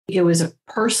It was a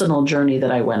personal journey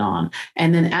that I went on.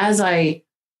 And then as I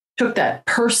took that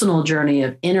personal journey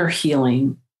of inner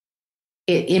healing,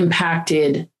 it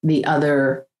impacted the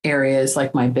other areas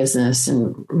like my business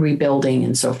and rebuilding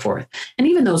and so forth. And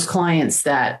even those clients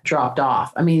that dropped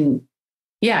off, I mean,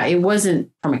 yeah, it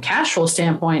wasn't from a cash flow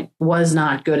standpoint, was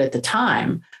not good at the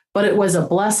time, but it was a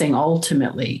blessing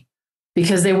ultimately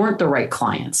because they weren't the right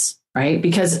clients, right?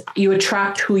 Because you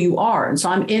attract who you are. And so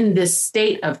I'm in this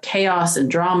state of chaos and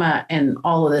drama and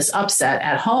all of this upset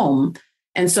at home.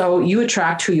 And so you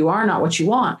attract who you are, not what you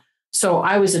want. So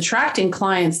I was attracting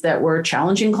clients that were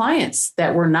challenging clients,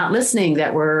 that were not listening,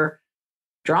 that were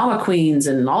drama queens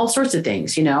and all sorts of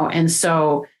things, you know? And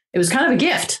so it was kind of a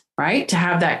gift, right? To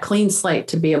have that clean slate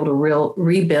to be able to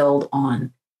rebuild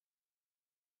on.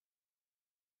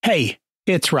 Hey,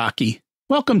 it's Rocky.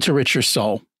 Welcome to Richer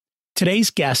Soul. Today's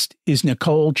guest is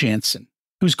Nicole Jansen,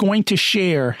 who's going to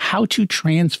share how to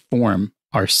transform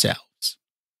ourselves.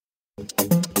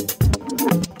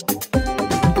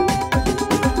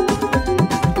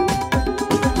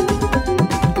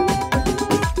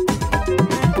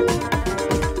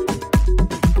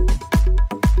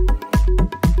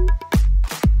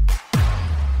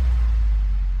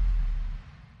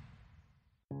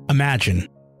 Imagine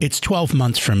it's 12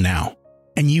 months from now,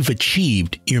 and you've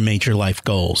achieved your major life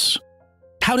goals.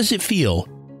 How does it feel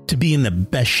to be in the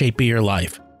best shape of your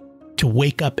life? To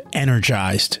wake up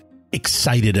energized,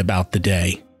 excited about the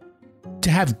day?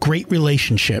 To have great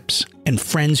relationships and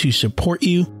friends who support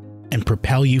you and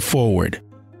propel you forward?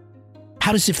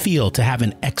 How does it feel to have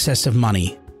an excess of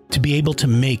money, to be able to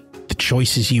make the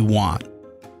choices you want?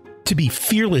 To be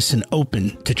fearless and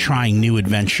open to trying new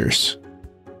adventures?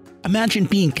 Imagine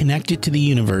being connected to the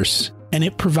universe and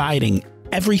it providing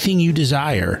everything you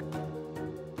desire.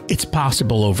 It's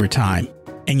possible over time,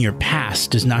 and your past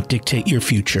does not dictate your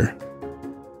future.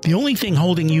 The only thing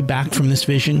holding you back from this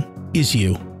vision is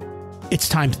you. It's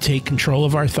time to take control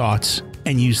of our thoughts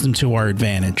and use them to our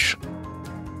advantage.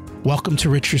 Welcome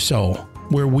to Richer Soul,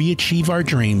 where we achieve our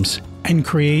dreams and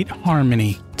create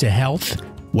harmony to health,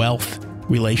 wealth,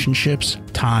 relationships,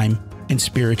 time, and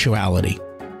spirituality.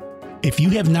 If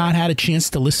you have not had a chance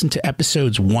to listen to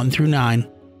episodes 1 through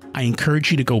 9, I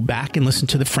encourage you to go back and listen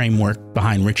to the framework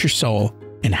behind Richer Soul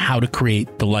and how to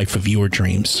create the life of your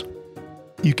dreams.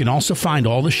 You can also find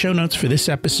all the show notes for this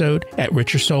episode at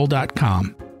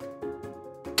richersoul.com.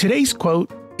 Today's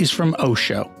quote is from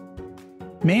Osho.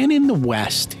 Man in the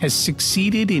West has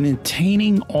succeeded in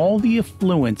attaining all the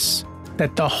affluence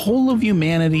that the whole of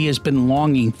humanity has been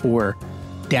longing for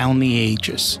down the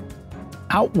ages.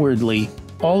 Outwardly,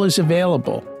 all is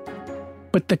available,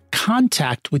 but the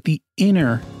contact with the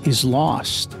inner is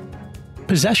lost.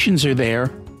 Possessions are there,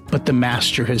 but the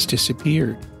master has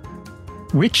disappeared.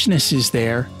 Richness is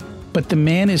there, but the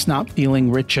man is not feeling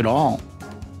rich at all.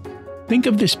 Think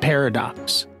of this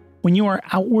paradox. When you are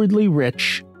outwardly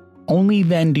rich, only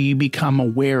then do you become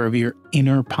aware of your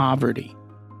inner poverty.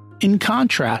 In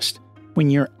contrast,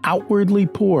 when you're outwardly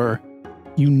poor,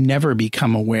 you never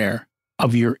become aware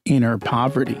of your inner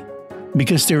poverty,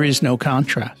 because there is no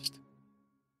contrast.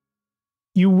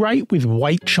 You write with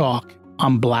white chalk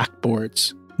on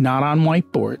blackboards, not on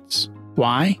whiteboards.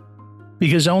 Why?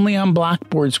 Because only on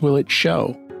blackboards will it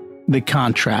show. The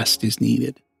contrast is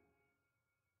needed.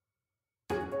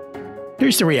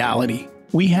 Here's the reality.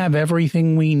 We have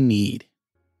everything we need.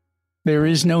 There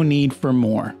is no need for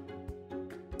more.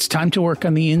 It's time to work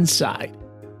on the inside.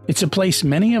 It's a place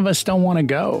many of us don't want to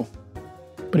go,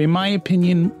 but in my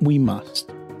opinion, we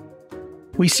must.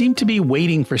 We seem to be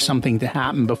waiting for something to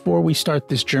happen before we start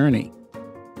this journey,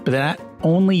 but that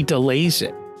only delays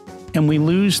it, and we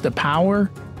lose the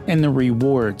power and the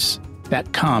rewards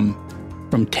that come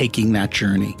from taking that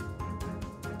journey.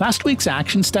 Last week's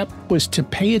action step was to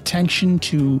pay attention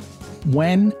to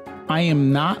when I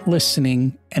am not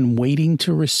listening and waiting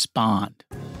to respond.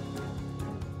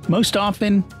 Most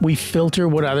often, we filter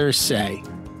what others say.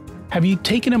 Have you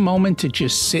taken a moment to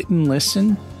just sit and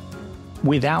listen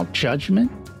without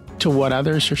judgment to what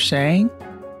others are saying,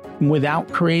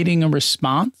 without creating a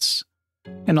response,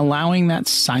 and allowing that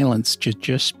silence to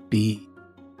just be?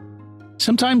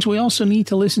 Sometimes we also need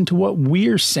to listen to what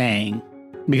we're saying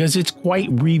because it's quite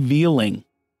revealing.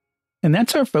 And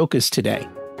that's our focus today.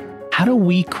 How do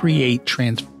we create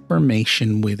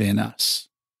transformation within us?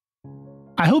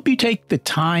 I hope you take the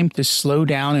time to slow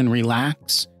down and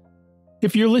relax.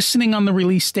 If you're listening on the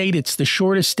release date, it's the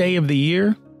shortest day of the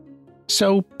year.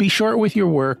 So be short with your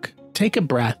work, take a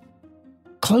breath,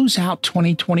 close out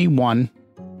 2021,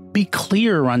 be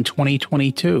clear on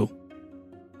 2022.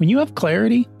 When you have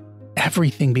clarity,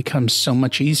 everything becomes so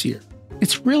much easier.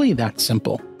 It's really that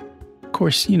simple.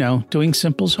 course, doing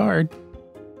simple's hard.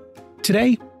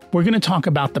 Today, we're going to talk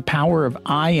about the power of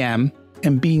I am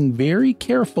and being very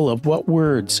careful of what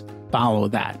words follow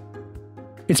that.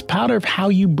 It's part of how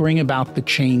you bring about the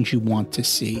change you want to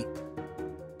see.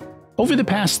 Over the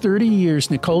past 30 years,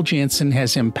 Nicole Jansen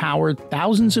has empowered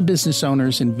thousands of business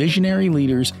owners and visionary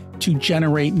leaders to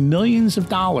generate millions of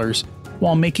dollars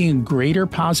while making a greater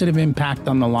positive impact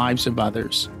on the lives of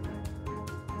others.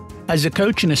 As a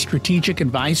coach and a strategic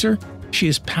advisor, she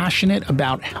is passionate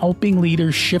about helping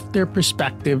leaders shift their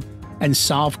perspective and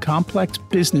solve complex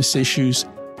business issues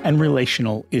and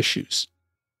relational issues,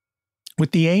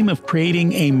 with the aim of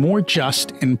creating a more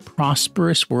just and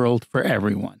prosperous world for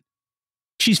everyone.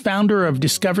 She's founder of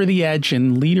Discover the Edge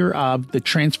and leader of the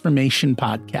Transformation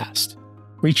Podcast,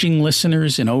 reaching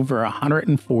listeners in over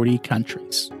 140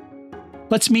 countries.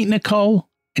 Let's meet Nicole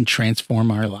and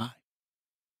transform our lives.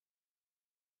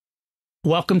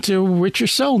 Welcome to Rich Your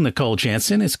Soul, Nicole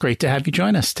Jansen. It's great to have you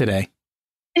join us today.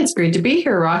 It's great to be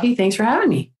here, Rocky. Thanks for having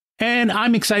me. And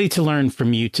I'm excited to learn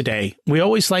from you today. We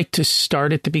always like to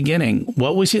start at the beginning.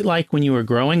 What was it like when you were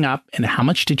growing up, and how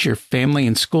much did your family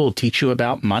and school teach you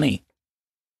about money?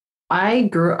 I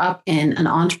grew up in an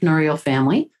entrepreneurial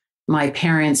family. My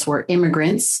parents were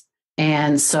immigrants,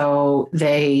 and so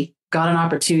they got an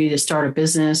opportunity to start a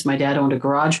business. My dad owned a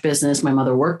garage business. My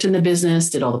mother worked in the business,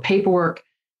 did all the paperwork,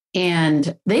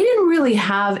 and they didn't really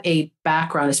have a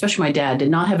background, especially my dad did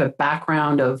not have a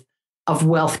background of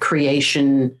wealth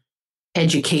creation,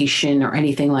 education, or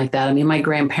anything like that. I mean, my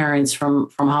grandparents from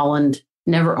Holland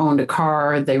never owned a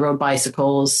car. They rode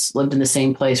bicycles, lived in the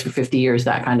same place for 50 years,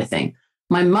 that kind of thing.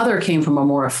 My mother came from a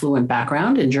more affluent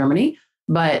background in Germany,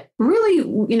 but really,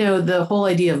 the whole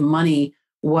idea of money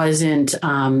wasn't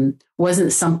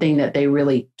something that they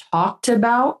really talked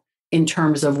about in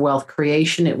terms of wealth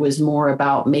creation. It was more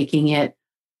about making it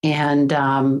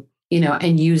and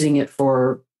using it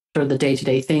for the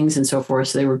day-to-day things and so forth.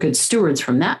 So they were good stewards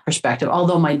from that perspective,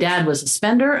 although my dad was a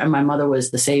spender and my mother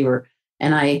was the saver.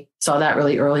 And I saw that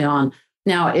really early on.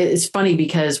 Now, it's funny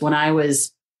because when I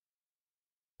was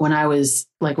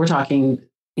like, we're talking,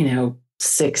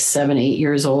 6, 7, 8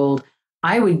 years old,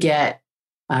 I would get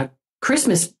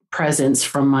Christmas presents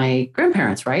from my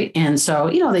grandparents, right? And so,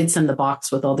 they'd send the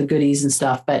box with all the goodies and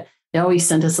stuff, but they always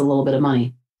sent us a little bit of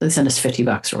money. They send us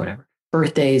 $50 or whatever.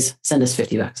 Birthdays, send us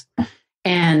 $50.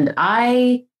 And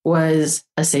I was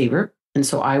a saver. And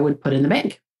so I would put in the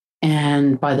bank.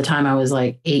 And by the time I was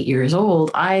like 8 years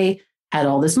old, I had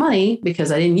all this money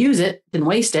because I didn't use it, didn't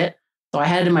waste it. So I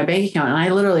had it in my bank account, and I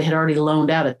literally had already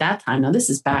loaned out at that time. Now, this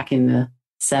is back in the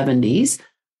 70s,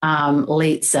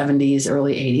 late 70s,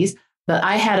 early 80s. But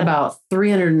I had about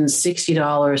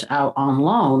 $360 out on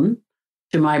loan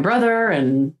to my brother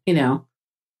and,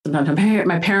 sometimes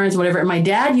my parents, whatever. And my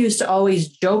dad used to always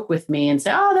joke with me and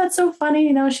say, oh, that's so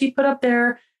funny. She put up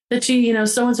there that she,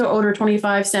 so-and-so owed her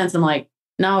 25 cents. I'm like,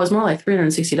 no, it was more like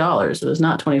 $360. It was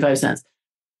not 25 cents.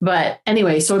 But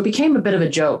anyway, so it became a bit of a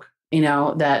joke,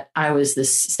 that I was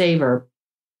this saver.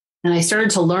 And I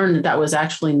started to learn that was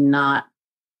actually not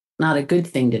a good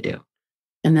thing to do.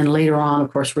 And then later on,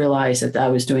 of course, realized that I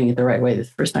was doing it the right way the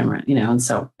first time around, and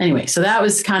so anyway, so that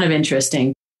was kind of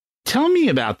interesting. Tell me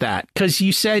about that, because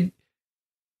you said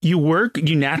you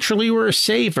naturally were a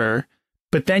saver,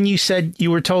 but then you said you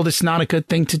were told it's not a good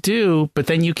thing to do, but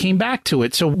then you came back to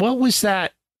it. So what was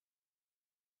that?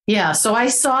 Yeah, so I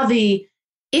saw the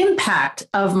impact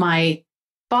of my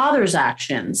father's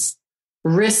actions,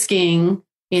 risking,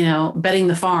 betting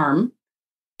the farm.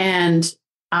 And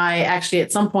I actually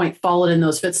at some point followed in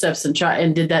those footsteps and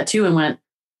did that too, and went,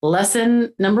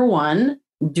 lesson number 1,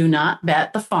 do not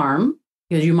bet the farm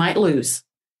because you might lose.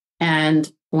 And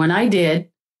when I did,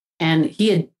 and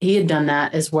he had done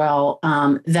that as well,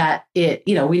 that it,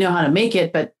 we know how to make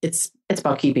it, but it's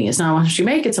about keeping. It's not how much you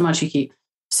make, it's how much you keep.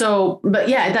 So, but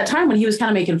yeah, at that time when he was kind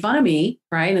of making fun of me,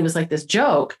 right, and it was like this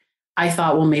joke, I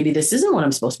thought, well, maybe this isn't what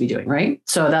I'm supposed to be doing, right?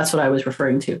 So that's what I was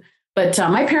referring to. But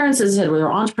my parents, as I said, were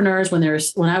entrepreneurs.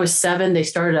 When I was 7, they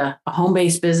started a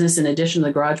home-based business in addition to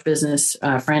the garage business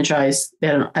franchise. They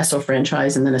had an Esso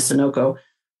franchise and then a Sunoco.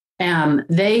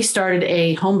 They started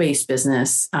a home-based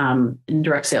business in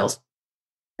direct sales.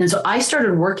 And so I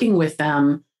started working with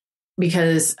them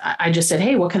because I just said,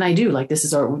 hey, what can I do? Like, this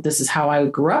is how I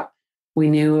grew up. We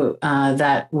knew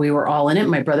that we were all in it.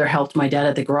 My brother helped my dad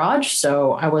at the garage.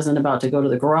 So I wasn't about to go to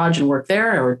the garage and work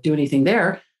there or do anything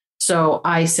there. So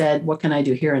I said, what can I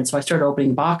do here? And so I started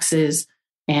opening boxes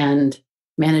and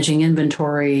managing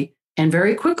inventory, and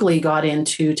very quickly got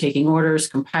into taking orders,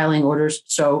 compiling orders.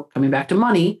 So coming back to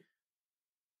money,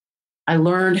 I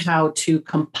learned how to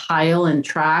compile and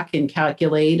track and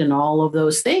calculate and all of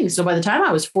those things. So by the time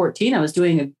I was 14, I was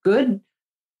doing a good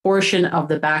portion of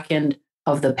the back end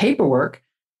of the paperwork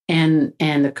and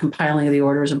the compiling of the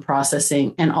orders and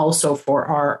processing, and also for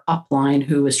our upline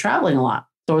who was traveling a lot.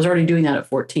 So I was already doing that at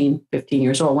 14, 15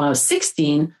 years old. When I was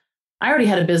 16, I already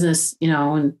had a business,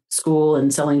 in school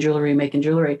and selling jewelry, making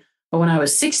jewelry. But when I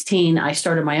was 16, I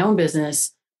started my own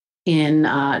business and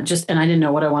I didn't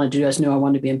know what I wanted to do. I just knew I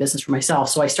wanted to be in business for myself.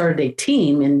 So I started a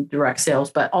team in direct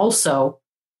sales, but also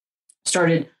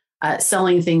started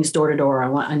selling things door to door.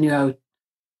 I knew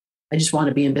I just wanted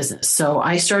to be in business. So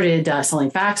I started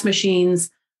selling fax machines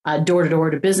door to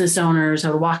door to business owners. I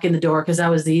would walk in the door because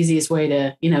that was the easiest way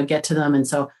to, get to them. And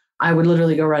so I would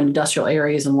literally go around industrial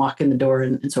areas and walk in the door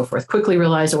and so forth. Quickly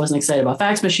realized I wasn't excited about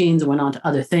fax machines and went on to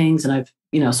other things. And I've,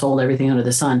 sold everything under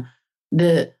the sun.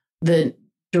 The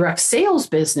direct sales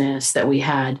business that we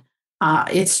had,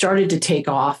 it started to take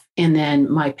off. And then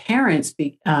my parents,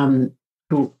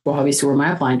 who obviously were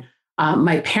my upline,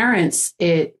 my parents,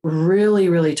 it really,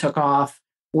 really took off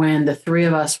when the three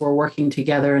of us were working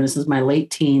together. And this is my late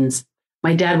teens.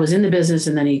 My dad was in the business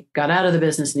and then he got out of the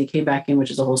business and he came back in,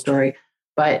 which is a whole story.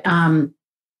 But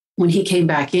when he came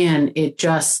back in,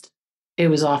 it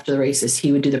was off to the races.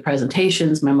 He would do the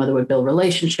presentations. My mother would build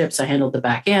relationships. I handled the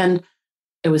back end.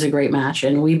 It was a great match.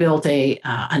 And we built an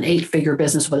 8-figure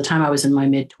business. By the time I was in my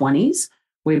mid-20s,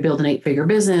 we built an 8-figure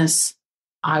business.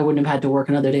 I wouldn't have had to work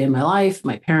another day in my life.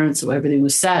 My parents, everything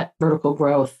was set, vertical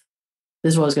growth.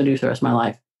 This is what I was going to do for the rest of my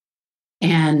life.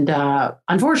 And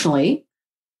unfortunately,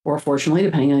 or fortunately,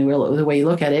 depending on the way you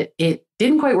look at it, it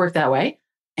didn't quite work that way.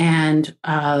 And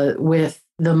with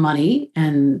the money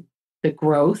and the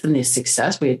growth and the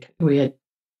success, we had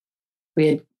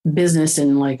business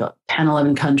in like 10,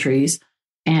 11 countries.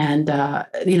 And,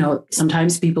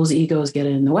 sometimes people's egos get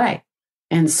in the way.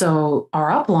 And so our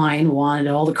upline wanted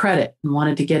all the credit and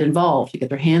wanted to get involved, to get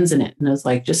their hands in it. And I was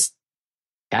like, just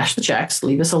cash the checks,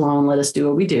 leave us alone, let us do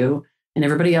what we do. And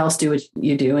everybody else do what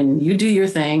you do and you do your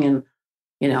thing. And,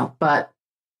 but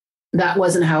that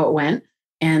wasn't how it went.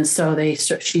 And so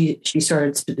she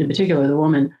started, in particular, the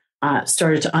woman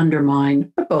started to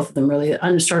undermine, but both of them really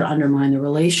started to undermine the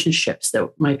relationships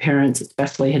that my parents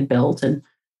especially had built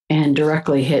and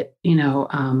directly hit,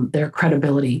 their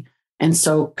credibility. And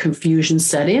so confusion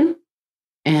set in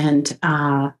and,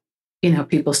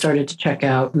 people started to check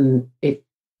out and it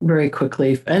very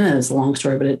quickly, and it's a long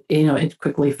story, but it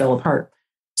quickly fell apart.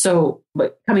 So,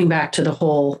 but coming back to the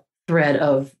whole thread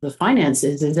of the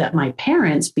finances is that my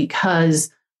parents,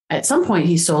 because at some point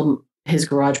he sold his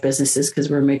garage businesses because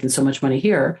we were making so much money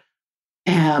here.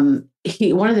 One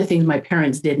of the things my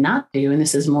parents did not do, and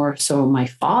this is more so my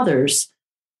father's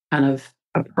kind of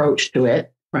approach to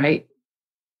it, right,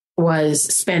 was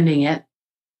spending it,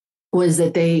 was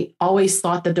that they always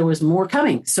thought that there was more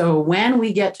coming. So when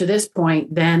we get to this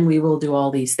point, then we will do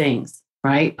all these things,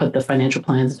 right? Put the financial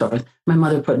plans and so forth. My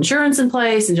mother put insurance in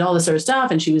place and all this sort of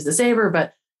stuff, and she was the saver,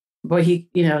 but boy,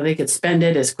 they could spend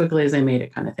it as quickly as they made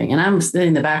it kind of thing. And I'm sitting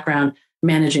in the background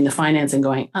managing the finance and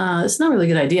going, it's not a really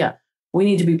good idea. We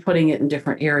need to be putting it in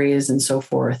different areas and so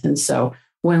forth. And so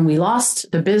when we lost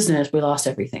the business, we lost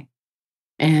everything.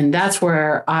 And that's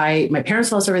where my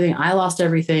parents lost everything. I lost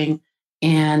everything.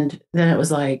 And then it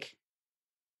was like,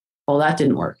 well, that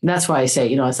didn't work. That's why I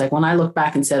say, it's like when I look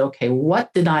back and said, okay,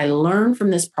 what did I learn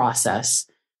from this process?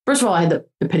 First of all, I had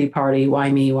the pity party.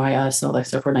 Why me? Why us? And all that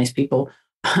stuff. We're nice people.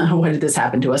 Why did this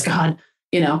happen to us? God,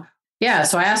 yeah.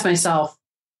 So I asked myself,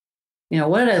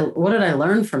 what did I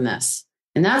learn from this?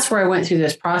 And that's where I went through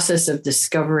this process of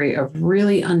discovery of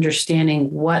really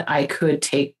understanding what I could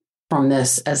take from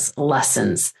this as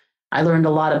lessons. I learned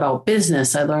a lot about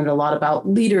business. I learned a lot about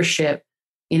leadership,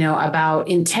 about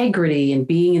integrity and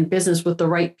being in business with the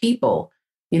right people.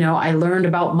 I learned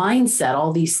about mindset,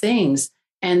 all these things.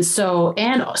 And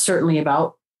certainly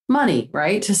about money,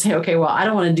 right? To say, okay, well, I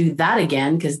don't want to do that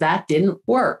again because that didn't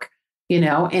work,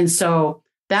 And so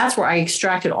that's where I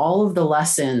extracted all of the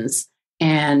lessons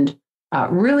and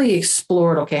really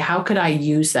explored, okay, how could I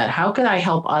use that? How could I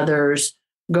help others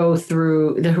go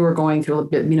through who are going through,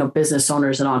 business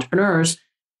owners and entrepreneurs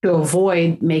to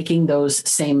avoid making those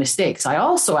same mistakes? I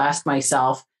also asked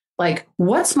myself, like,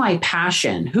 what's my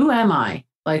passion? Who am I?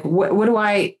 Like, what do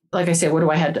I, like I said, what do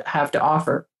I have to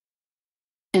offer?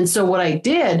 And so what I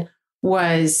did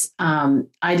was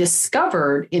I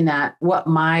discovered in that what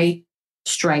my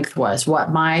strength was,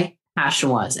 what my passion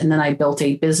was. And then I built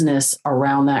a business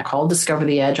around that called Discover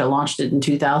the Edge. I launched it in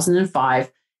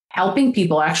 2005, helping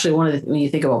people. Actually, when you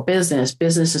think about business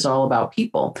is all about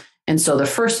people. And so the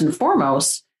first and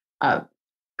foremost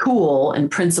tool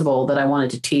and principle that I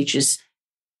wanted to teach is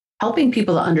helping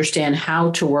people to understand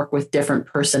how to work with different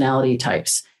personality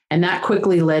types. And that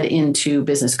quickly led into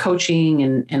business coaching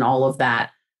and all of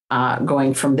that,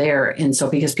 going from there. And so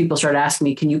because people started asking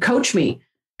me, can you coach me?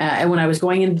 And when I was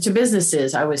going into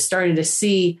businesses, I was starting to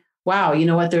see, wow, you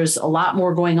know what, there's a lot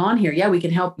more going on here. Yeah, we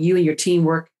can help you and your team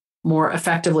work more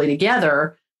effectively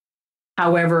together.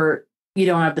 However, you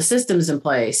don't have the systems in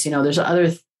place. There's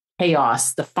other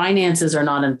chaos. The finances are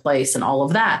not in place and all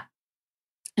of that.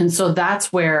 And so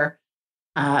that's where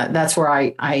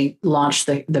I launched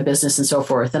the business and so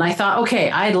forth. And I thought,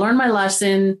 okay, I had learned my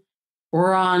lesson.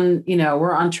 We're on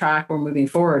track. We're moving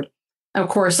forward. Of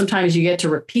course, sometimes you get to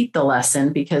repeat the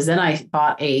lesson, because then I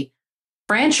bought a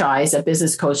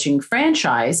business coaching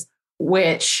franchise,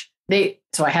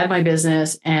 so I had my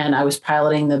business and I was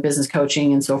piloting the business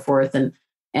coaching and so forth. And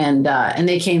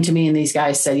they came to me, and these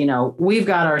guys said, we've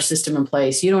got our system in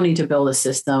place. You don't need to build a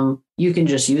system. You can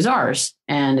just use ours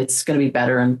and it's going to be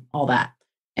better and all that.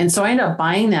 And so I ended up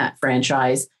buying that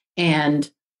franchise and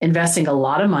investing a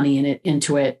lot of money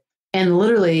into it. And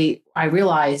literally I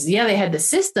realized, yeah, they had the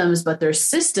systems, but their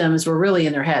systems were really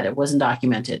in their head. It wasn't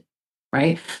documented.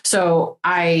 Right. So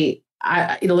I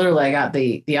got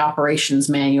the operations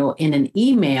manual in an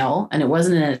email, and it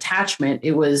wasn't an attachment.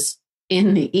 It was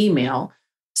in the email.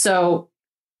 So,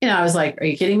 I was like, are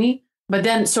you kidding me? But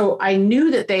then, so I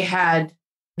knew that they had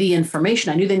the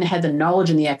information. I knew they had the knowledge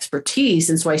and the expertise.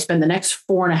 And so I spent the next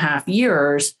 4.5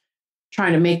 years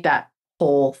trying to make that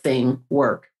whole thing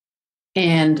work.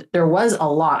 And there was a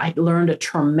lot. I learned a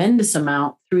tremendous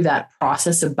amount through that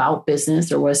process about business.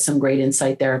 There was some great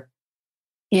insight there.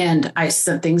 And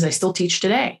some things I still teach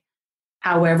today.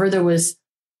 However, there was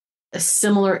a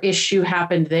similar issue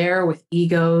happened there with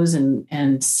egos and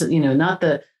not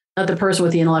the person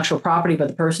with the intellectual property, but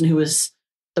the person who was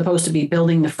supposed to be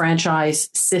building the franchise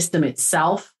system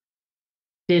itself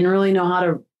didn't really know how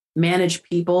to manage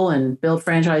people and build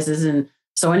franchises. And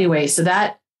so anyway, so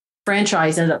that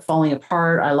franchise ended up falling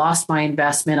apart. I lost my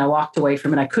investment. I walked away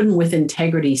from it. I couldn't with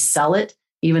integrity sell it,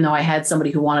 even though I had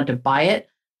somebody who wanted to buy it.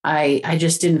 I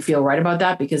just didn't feel right about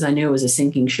that, because I knew it was a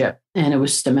sinking ship and it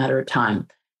was just a matter of time.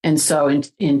 And so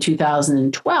in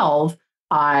 2012,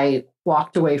 I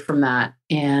walked away from that.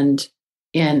 And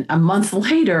in a month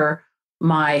later,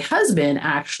 my husband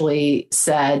actually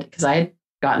said, because I had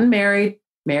gotten married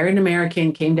an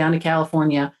American, came down to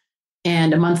California.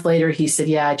 And a month later, he said,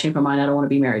 yeah, I changed my mind. I don't want to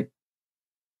be married.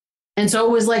 And so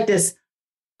it was like this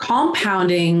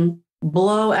compounding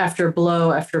blow after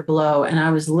blow after blow. And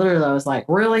I was like,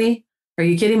 really? Are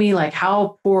you kidding me? Like,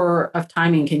 how poor of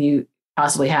timing can you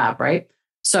possibly have? Right.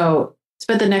 So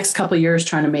spent the next couple of years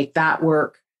trying to make that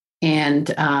work. And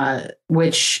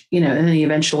which, and then he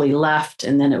eventually left.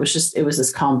 And then it was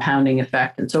this compounding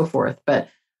effect and so forth. But,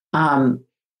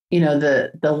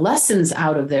 the lessons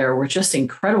out of there were just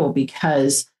incredible,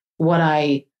 because what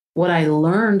I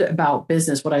learned about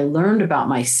business, what I learned about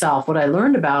myself, what I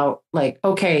learned about, like,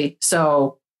 okay,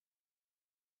 so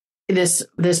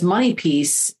this money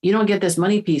piece, you don't get this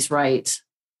money piece right,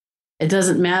 it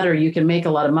doesn't matter. You can make a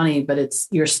lot of money, but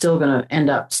you're still going to end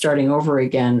up starting over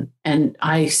again. And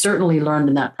I certainly learned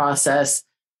in that process.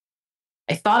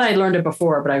 I thought I'd learned it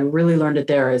before, but I really learned it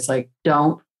there. It's like,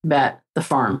 don't bet the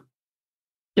farm.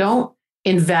 Don't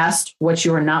invest what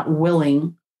you are not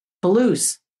willing to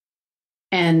lose.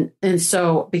 And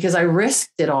so, because I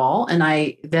risked it all, and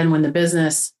when the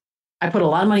business, I put a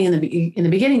lot of money in the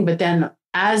beginning, but then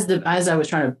as I was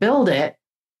trying to build it,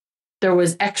 there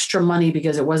was extra money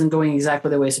because it wasn't going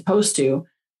exactly the way it's supposed to.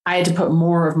 I had to put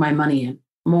more of my money in,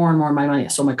 more and more of my money.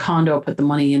 So my condo put the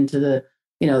money into the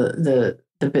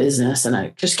business, and I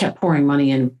just kept pouring money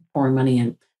in.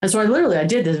 And so I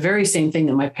did the very same thing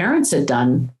that my parents had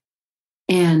done.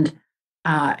 And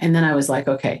then I was like,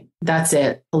 okay, that's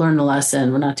it. I learned the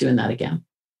lesson. We're not doing that again.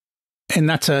 And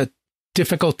that's a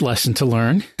difficult lesson to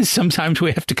learn. Sometimes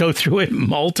we have to go through it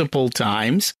multiple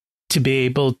times to be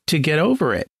able to get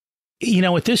over it.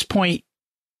 At this point,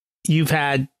 you've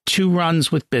had 2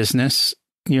 runs with business.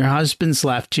 Your husband's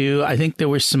left you. I think there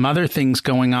were some other things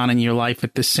going on in your life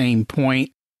at the same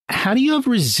point. How do you have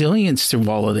resilience through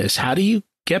all of this? How do you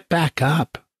get back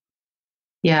up?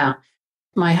 Yeah.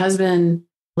 My husband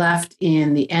left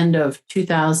in the end of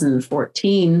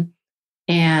 2014.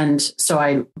 And so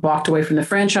I walked away from the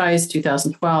franchise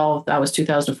 2012. That was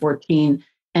 2014.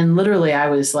 And literally I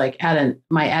was like,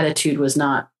 my attitude was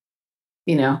not,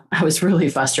 I was really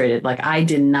frustrated. Like I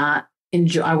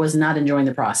was not enjoying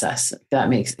the process, if that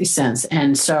makes sense.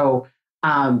 And so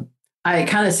I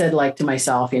kind of said, like, to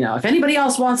myself, if anybody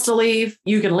else wants to leave,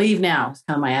 you can leave now. It's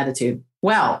kind of my attitude.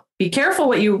 Well, be careful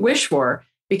what you wish for.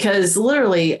 because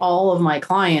literally all of my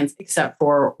clients, except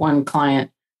for one client,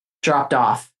 dropped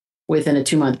off within a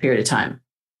 2-month period of time.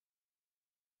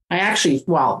 I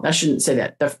shouldn't say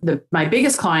that. My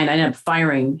biggest client, I ended up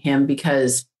firing him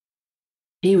because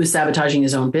he was sabotaging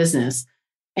his own business.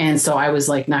 And so I was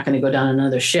like, not going to go down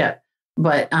another ship.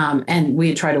 But, and we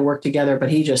had tried to work together, but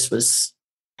he just was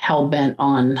hell bent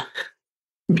on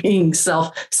being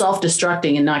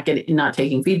self-destructing and not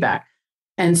taking feedback.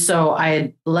 And so I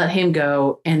had let him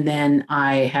go. And then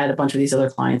I had a bunch of these other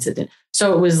clients that did.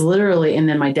 So it was literally, and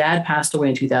then my dad passed away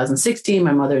in 2016,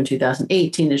 my mother in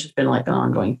 2018. It's just been like an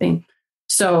ongoing thing.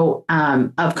 So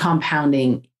of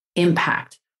compounding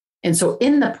impact. And so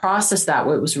in the process, it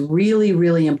was really,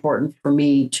 really important for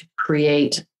me to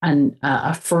create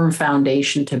a firm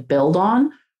foundation to build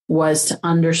on, was to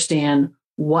understand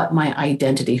what my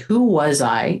identity, who was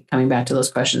I, coming back to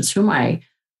those questions, who am I,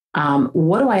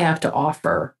 what do I have to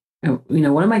offer?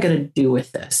 What am I going to do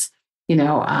with this?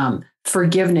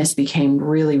 Forgiveness became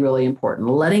really, really important.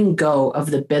 Letting go of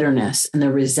the bitterness and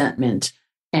the resentment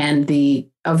and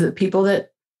of the people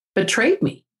that betrayed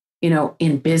me,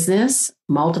 in business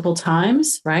multiple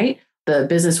times, right? The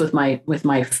business with my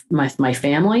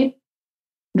family,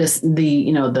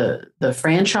 the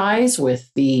franchise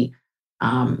with the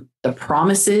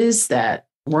promises that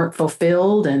weren't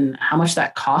fulfilled and how much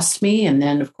that cost me. And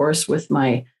then of course with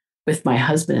my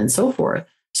husband and so forth.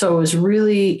 So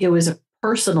it was a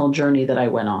personal journey that I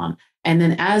went on. And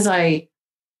then as I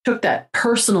took that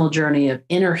personal journey of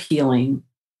inner healing,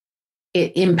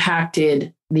 it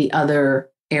impacted the other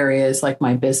areas like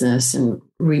my business and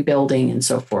rebuilding and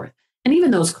so forth. And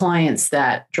even those clients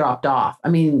that dropped off, I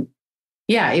mean,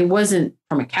 yeah, it wasn't,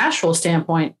 from a cash flow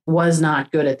standpoint, was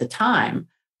not good at the time,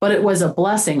 but it was a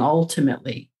blessing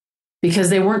ultimately because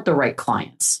they weren't the right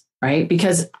clients, right?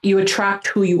 Because you attract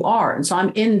who you are. And so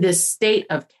I'm in this state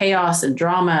of chaos and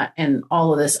drama and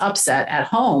all of this upset at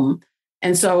home.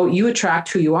 And so you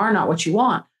attract who you are, not what you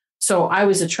want. So I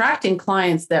was attracting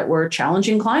clients that were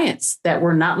challenging clients, that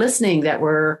were not listening, that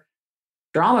were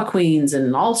drama queens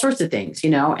and all sorts of things,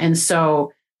 And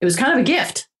so it was kind of a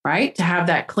gift, right? To have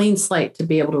that clean slate to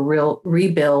be able to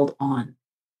rebuild on.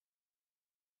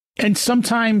 And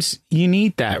sometimes you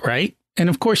need that, right? And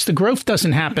of course, the growth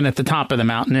doesn't happen at the top of the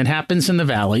mountain. It happens in the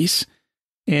valleys.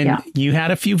 And you had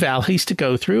a few valleys to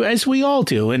go through, as we all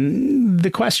do. And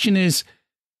the question is,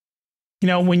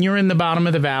 when you're in the bottom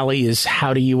of the valley, is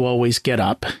how do you always get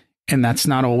up? And that's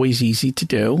not always easy to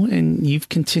do. And you've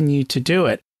continued to do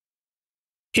it.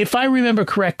 If I remember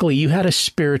correctly, you had a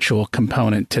spiritual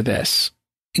component to this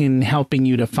in helping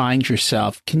you to find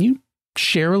yourself. Can you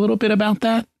share a little bit about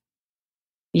that?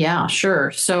 Yeah, sure.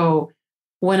 So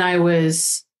when I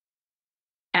was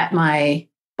at my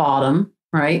bottom,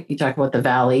 right, you talk about the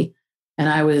valley, and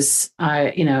it was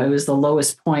the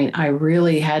lowest point. I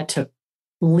really had to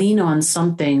lean on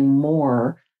something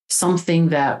more, something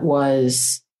that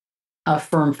was a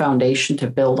firm foundation to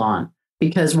build on,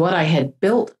 because what I had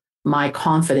built my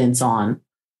confidence on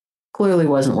clearly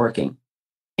wasn't working.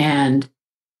 And,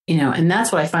 and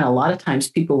that's what I find a lot of times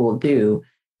people will do,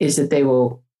 is that they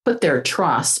will put their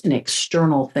trust in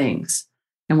external things.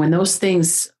 And when those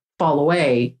things fall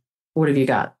away, what have you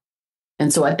got?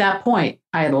 And so at that point,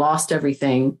 I had lost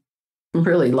everything,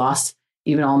 really lost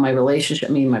even all my relationship,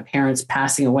 my parents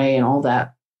passing away and all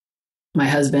that, my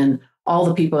husband, all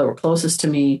the people that were closest to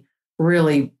me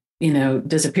really,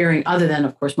 disappearing, other than,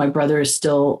 of course, my brother is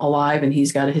still alive and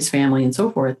he's got his family and so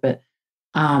forth. But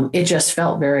I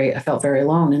felt very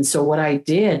alone. And so what I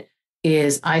did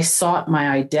is I sought my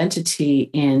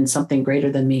identity in something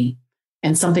greater than me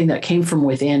and something that came from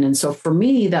within. And so for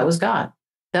me, that was God.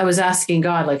 That was asking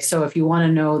God, like, so if you want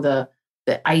to know the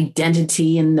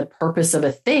identity and the purpose of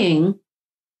a thing,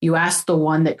 you ask the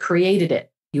one that created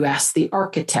it. You ask the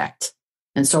architect.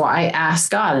 And so I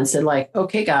asked God and said, like,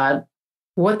 okay, God,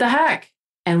 what the heck?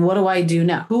 And what do I do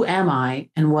now? Who am I?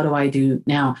 And what do I do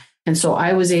now? And so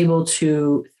I was able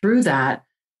to, through that,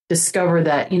 discover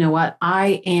that,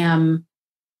 I am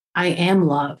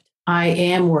loved. I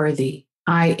am worthy.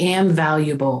 I am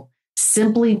valuable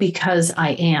simply because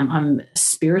I'm a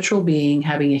spiritual being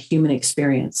having a human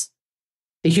experience.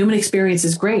 The human experience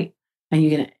is great. And you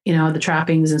can, the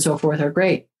trappings and so forth are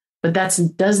great, but that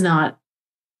does not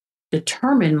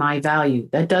determine my value.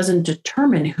 That doesn't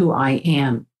determine who I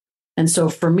am. And so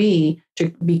for me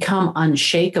to become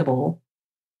unshakable,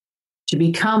 to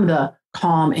become the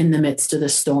calm in the midst of the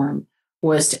storm,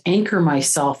 was to anchor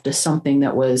myself to something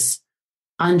that was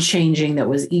unchanging, that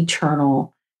was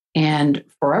eternal and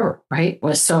forever, right?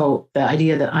 So the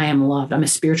idea that I am loved, I'm a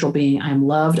spiritual being, I am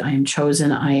loved, I am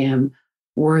chosen, I am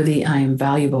worthy, I am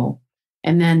valuable.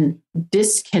 and then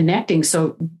disconnecting.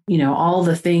 So, all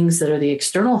the things that are the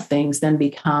external things then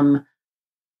become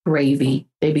gravy.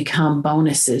 They become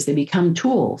bonuses. They become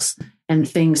tools and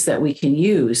things that we can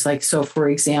use. Like, so for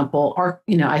example,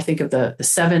 I think of the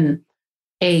 7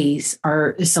 A's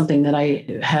is something that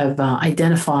I have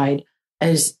identified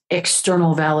as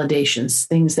external validations,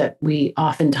 things that we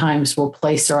oftentimes will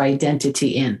place our identity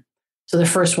in. So the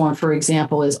first one, for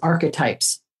example, is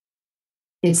archetypes.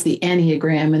 It's the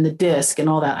Enneagram and the disc and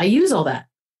all that. I use all that.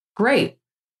 Great.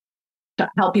 To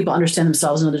help people understand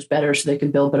themselves and others better so they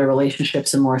can build better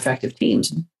relationships and more effective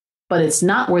teams. But it's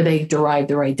not where they derive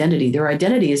their identity. Their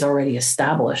identity is already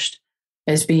established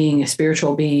as being a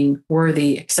spiritual being,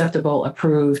 worthy, acceptable,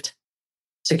 approved,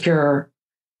 secure.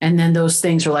 And then those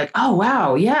things are like, oh,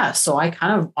 wow, yeah. So I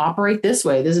kind of operate this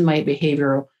way. This is my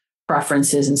behavioral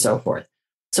preferences and so forth.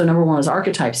 So number one is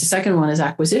archetypes. The second one is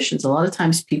acquisitions. A lot of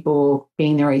times people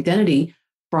gain their identity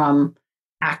from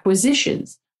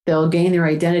acquisitions. They'll gain their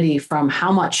identity from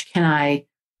how much can I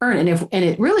earn. And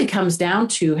it really comes down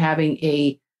to having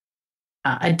a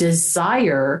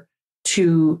desire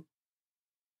to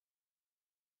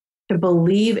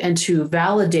believe and to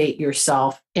validate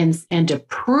yourself and to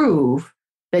prove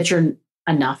that you're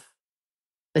enough,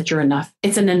 It's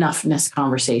an enoughness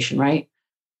conversation, right?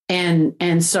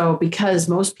 And so because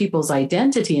most people's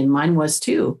identity, and mine was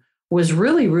too, was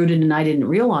really rooted, and I didn't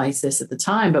realize this at the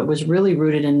time, but was really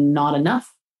rooted in not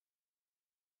enough.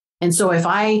 And so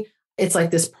it's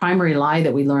like this primary lie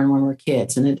that we learn when we're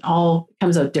kids, and it all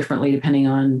comes out differently depending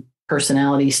on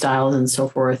personality styles and so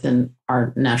forth and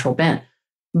our natural bent.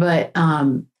 But,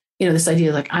 this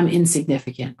idea like I'm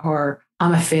insignificant, or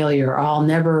I'm a failure, or I'll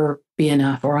never be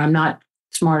enough, or I'm not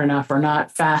smart enough, or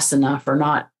not fast enough, or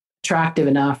not attractive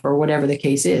enough, or whatever the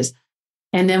case is.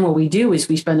 And then what we do is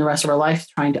we spend the rest of our life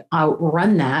trying to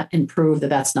outrun that and prove that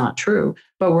that's not true.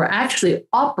 But we're actually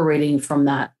operating from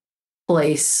that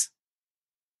place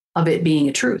of it being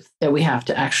a truth that we have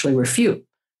to actually refute.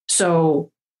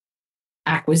 So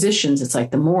acquisitions, it's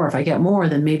like if I get more,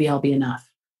 then maybe I'll be enough.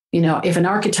 If an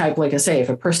archetype, like I say, if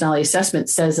a personality assessment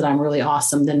says that I'm really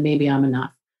awesome, then maybe I'm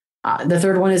enough. The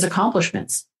third one is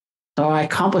accomplishments. So I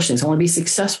accomplish things. I want to be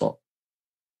successful.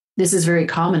 This is very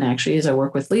common, actually, as I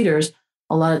work with leaders.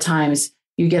 A lot of times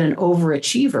you get an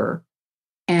overachiever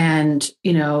and,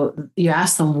 you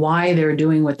ask them why they're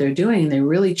doing what they're doing. And they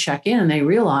really check in and they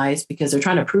realize because they're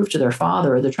trying to prove to their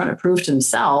father, or they're trying to prove to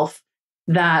themselves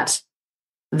that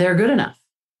they're good enough,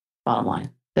 bottom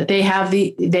line, that they have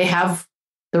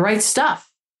the right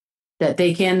stuff, that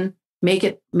they can make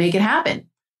it happen.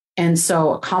 And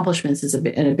so accomplishments is a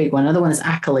big one. Another one is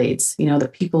accolades, the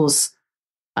people's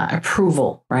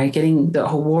approval, right? Getting the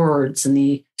awards and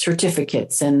the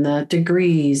certificates and the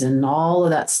degrees and all of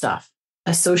that stuff.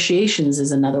 Associations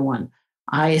is another one.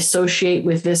 I associate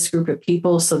with this group of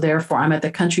people, so therefore I'm at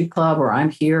the country club, or I'm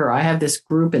here, or I have this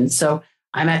group, and so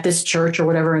I'm at this church or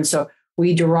whatever. And so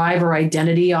we derive our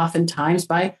identity oftentimes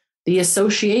by the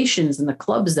associations and the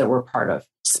clubs that we're part of,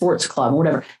 sports club,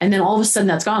 whatever. And then all of a sudden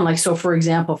that's gone. Like, so for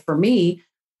example, for me,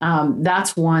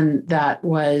 that's one that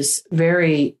was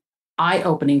very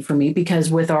eye-opening for me, because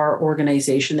with our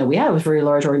organization that we had, it was a very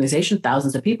large organization,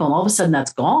 thousands of people, and all of a sudden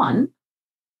that's gone.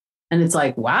 And it's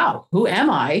like, wow, who am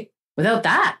I without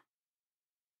that?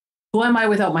 Who am I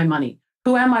without my money?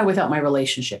 Who am I without my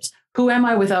relationships? Who am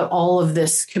I without all of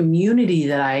this community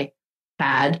that I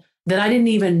had, that I didn't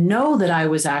even know that I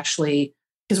was actually,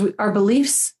 because our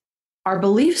beliefs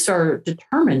are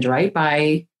determined, right,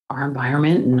 by our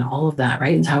environment and all of that,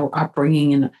 right? And how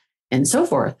upbringing and so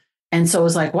forth. And so it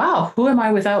was like, wow, who am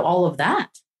I without all of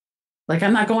that? Like,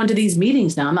 I'm not going to these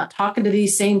meetings now. I'm not talking to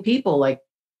these same people. Like,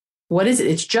 what is it?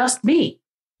 It's just me.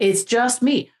 It's just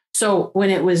me. So when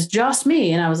it was just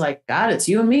me, and I was like, God, it's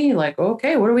you and me. Like,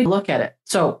 okay, what do we look at it?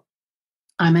 So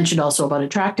I mentioned also about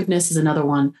attractiveness is another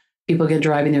one. People get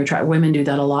driving their women do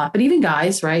that a lot, but even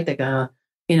guys, right? They gotta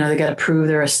prove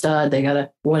they're a stud. They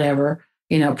gotta whatever,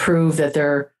 prove that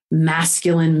they're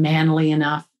masculine, manly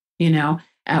enough.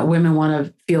 Women want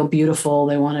to feel beautiful.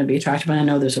 They want to be attractive. And I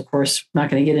know there's, of course, not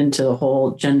going to get into the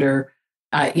whole gender,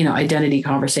 identity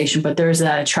conversation, but there's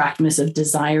that attractiveness of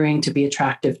desiring to be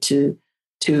attractive to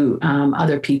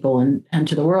other people and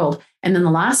to the world. And then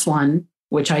the last one,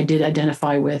 which I did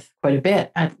identify with quite a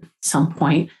bit at some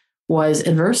point, was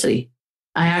adversity.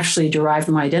 I actually derived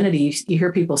my identity. You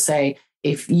hear people say,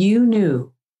 if you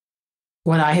knew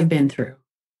what I have been through,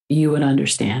 you would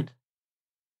understand,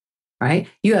 right?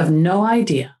 You have no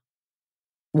idea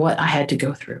what I had to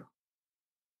go through,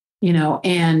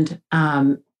 and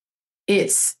and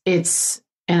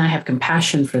I have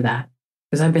compassion for that,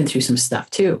 because I've been through some stuff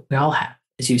too. We all have,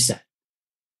 as you said.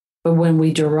 But when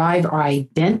we derive our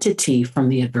identity from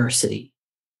the adversity,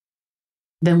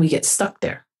 then we get stuck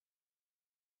there.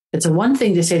 It's a one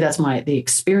thing to say that's the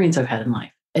experience I've had in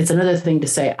life. It's another thing to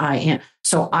say I am.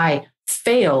 So I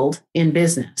failed in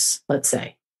business, let's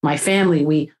say. My family,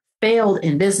 we failed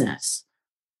in business.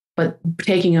 But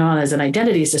taking it on as an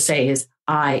identity is to say is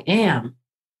I am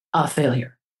a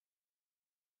failure.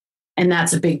 And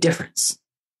that's a big difference.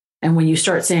 And when you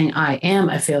start saying I am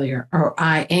a failure, or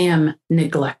I am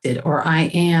neglected, or I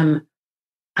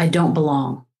don't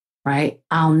belong, right?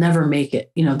 I'll never make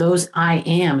it. Those I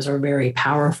ams are very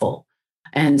powerful.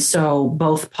 And so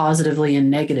both positively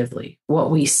and negatively, what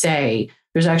we say,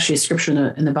 there's actually a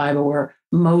scripture in the Bible where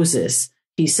Moses,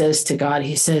 he says to God,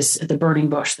 he says at the burning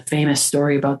bush, the famous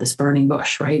story about this burning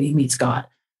bush, right? He meets God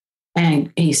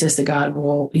and he says to God,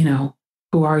 well,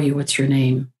 who are you? What's your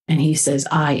name? And he says,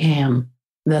 I am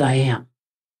that I am.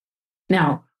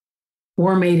 Now,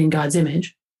 we're made in God's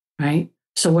image, right?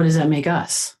 So what does that make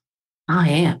us? I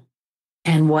am.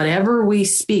 And whatever we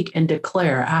speak and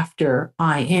declare after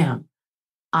I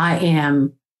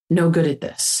am no good at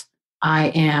this. I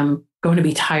am going to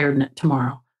be tired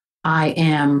tomorrow. I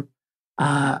am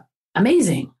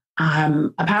amazing.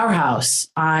 I'm a powerhouse.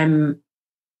 I'm,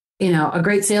 a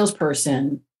great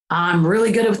salesperson. I'm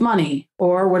really good with money.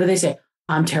 Or what do they say?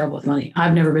 I'm terrible with money.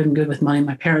 I've never been good with money.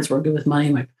 My parents were good with money.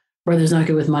 My brother's not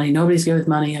good with money. Nobody's good with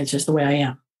money. It's just the way I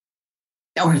am.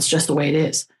 Or it's just the way it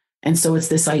is. And so it's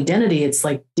this identity. It's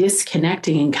like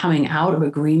disconnecting and coming out of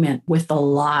agreement with the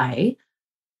lie,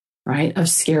 right, of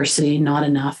scarcity, not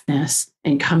enoughness,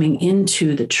 and coming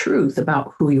into the truth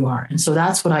about who you are. And so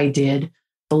that's what I did.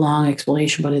 The long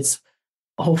explanation, but it's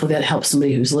hopefully that helps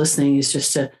somebody who's listening, is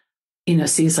just to,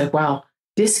 see it's like, wow,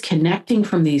 disconnecting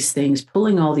from these things,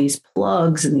 pulling all these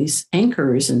plugs and these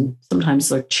anchors and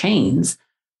sometimes like chains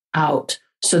out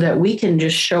so that we can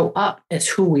just show up as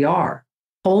who we are,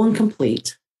 whole and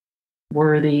complete,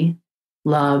 worthy,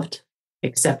 loved,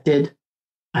 accepted.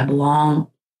 I belong.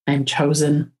 I'm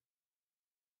chosen.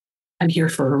 I'm here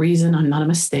for a reason. I'm not a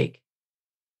mistake.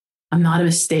 I'm not a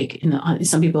mistake.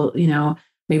 Some people,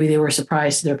 maybe they were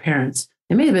surprised to their parents.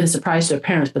 They may have been a surprise to their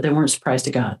parents, but they weren't surprised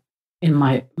to God, in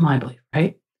my belief,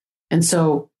 right? And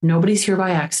so nobody's here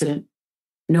by accident.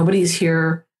 Nobody's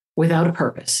here without a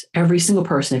purpose. Every single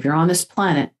person, if you're on this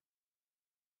planet,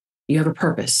 you have a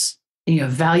purpose and you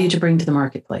have value to bring to the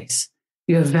marketplace.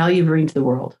 You have value to bring to the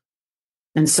world.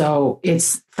 And so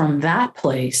it's from that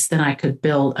place that I could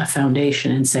build a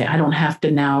foundation and say, I don't have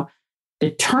to now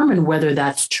determine whether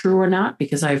that's true or not,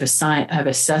 because I've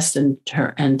assessed and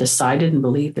decided and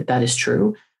believed that that is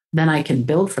true. Then I can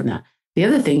build from that. The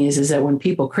other thing is that when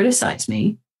people criticize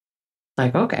me,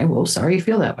 like, okay, well, sorry you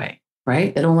feel that way,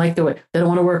 right? They don't like the way, they don't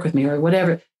want to work with me or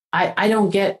whatever. I don't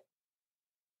get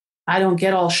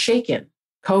all shaken.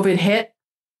 COVID hit.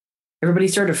 Everybody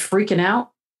started freaking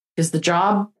out because the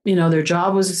job, their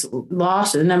job was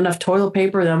lost. They didn't have enough toilet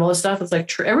paper and all this stuff. It's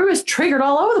like everybody's triggered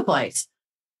all over the place,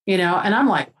 and I'm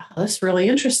like, wow, that's really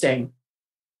interesting.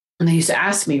 And they used to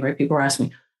ask me, right? People were asking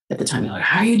me at the time, like,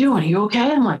 how are you doing? Are you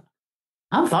okay? I'm like,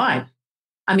 I'm fine.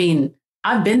 I mean,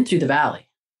 I've been through the valley.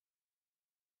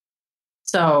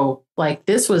 So like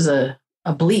this was a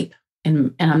bleep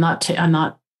and I'm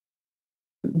not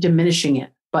diminishing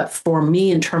it. But for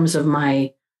me, in terms of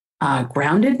my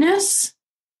groundedness,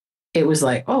 it was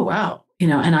like, oh, wow.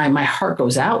 And my heart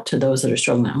goes out to those that are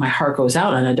struggling. My heart goes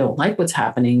out and I don't like what's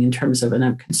happening in terms of, and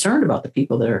I'm concerned about the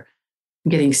people that are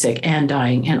getting sick and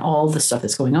dying and all the stuff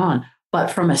that's going on. But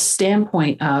from a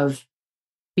standpoint of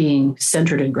being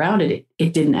centered and grounded,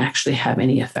 it didn't actually have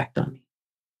any effect on me.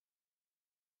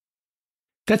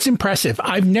 That's impressive.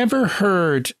 I've never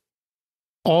heard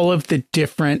all of the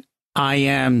different I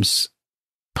ams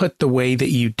put the way that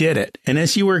you did it. And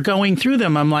as you were going through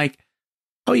them, I'm like,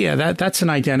 oh, yeah, that's an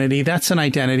identity. That's an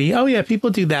identity. Oh, yeah, people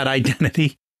do that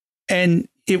identity. And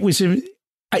it was,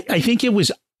 I think it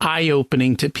was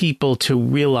eye-opening to people to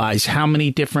realize how many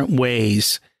different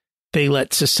ways they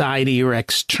let society or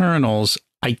externals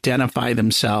identify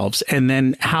themselves, and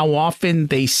then how often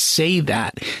they say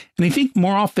that. And I think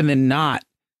more often than not,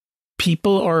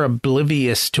 people are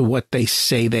oblivious to what they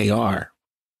say they are.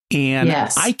 And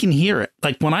yes. I can hear it.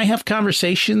 Like when I have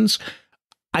conversations,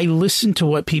 I listen to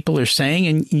what people are saying,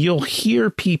 and you'll hear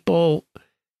people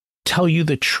tell you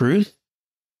the truth,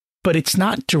 but it's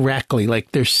not directly.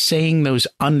 Like they're saying those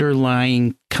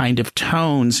underlying kind of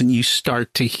tones, and you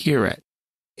start to hear it.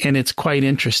 And it's quite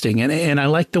interesting. And I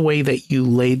like the way that you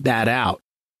laid that out.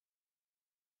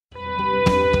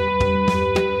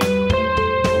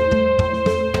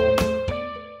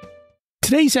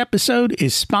 Today's episode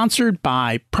is sponsored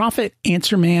by Profit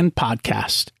Answer Man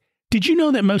Podcast. Did you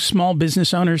know that most small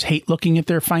business owners hate looking at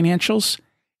their financials?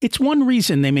 It's one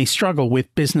reason they may struggle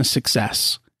with business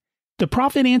success. The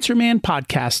Profit Answer Man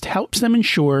podcast helps them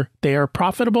ensure they are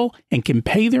profitable and can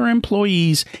pay their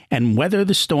employees and weather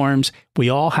the storms we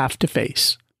all have to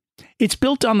face. It's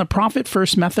built on the Profit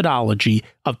First methodology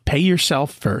of pay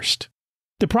yourself first.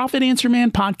 The Profit Answer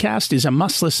Man podcast is a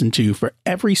must listen to for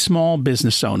every small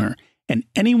business owner and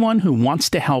anyone who wants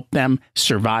to help them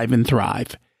survive and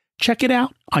thrive. Check it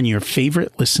out on your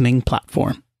favorite listening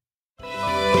platform.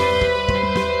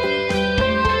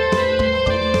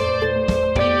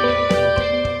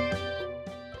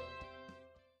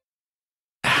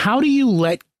 How do you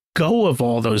let go of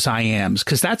all those I ams?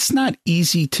 Because that's not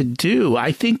easy to do.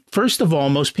 I think, first of all,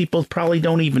 most people probably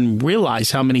don't even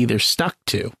realize how many they're stuck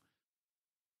to.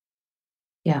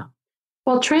 Yeah.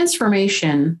 Well,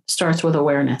 transformation starts with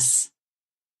awareness.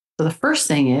 So the first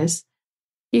thing is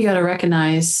you got to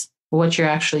recognize what you're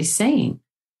actually saying.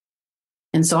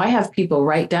 And so I have people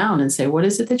write down and say, what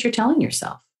is it that you're telling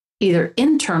yourself? Either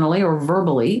internally or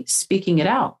verbally speaking it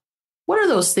out. What are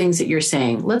those things that you're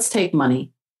saying? Let's take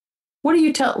money. What do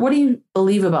you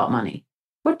believe about money?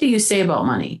 What do you say about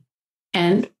money?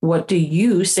 And what do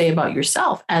you say about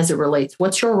yourself as it relates?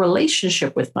 What's your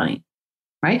relationship with money?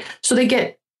 Right? So they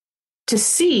get to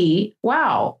see,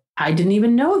 wow, I didn't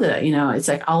even know that. It's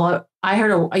like, I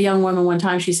heard a young woman one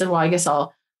time, she said, well, I guess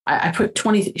I put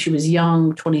 20, she was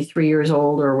young, 23 years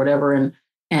old or whatever.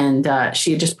 And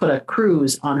she had just put a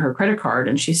cruise on her credit card.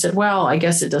 And she said, well, I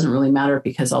guess it doesn't really matter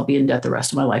because I'll be in debt the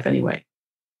rest of my life anyway.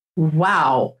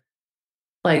 Wow.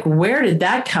 Like, where did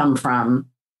that come from?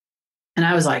 And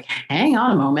I was like, hang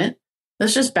on a moment.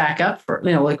 Let's just back up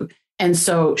and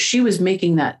so she was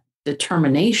making that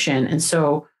determination. And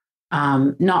so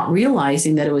not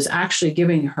realizing that it was actually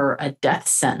giving her a death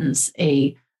sentence,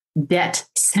 a debt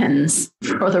sentence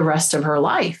for the rest of her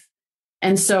life.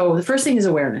 And so the first thing is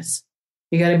awareness.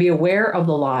 You got to be aware of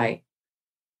the lie.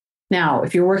 Now,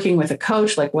 if you're working with a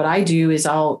coach, like what I do is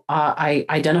I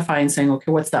identify and saying,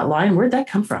 okay, what's that lie and where'd that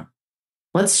come from?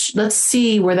 Let's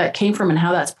see where that came from and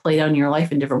how that's played out in your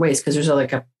life in different ways. Because there's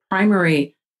like a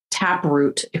primary tap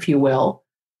root, if you will,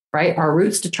 right? Our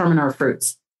roots determine our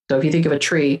fruits. So if you think of a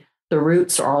tree, the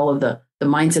roots are all of the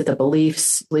mindset, the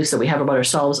beliefs that we have about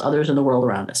ourselves, others, and the world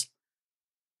around us.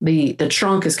 The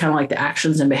trunk is kind of like the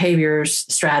actions and behaviors,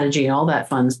 strategy, and all that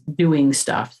fun doing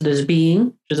stuff. So there's being,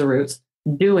 which is the roots.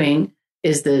 Doing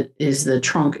is the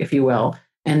trunk, if you will,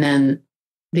 and then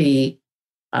the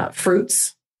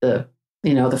fruits, the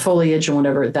foliage and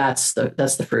whatever. That's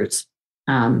the fruits,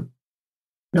 the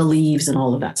leaves and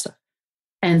all of that stuff.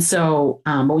 And so,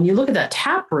 but when you look at that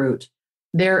tap root,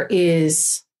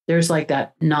 there's like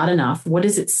that not enough. What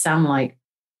does it sound like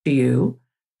to you?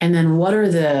 And then what are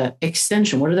the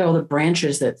extension? What are all the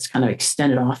branches that's kind of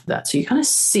extended off of that? So you kind of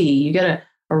see, you get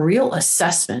a real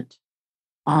assessment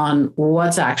on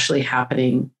what's actually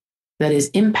happening that is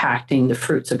impacting the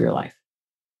fruits of your life.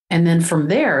 And then from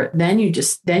there, then you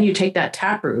take that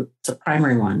taproot, it's a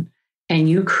primary one, and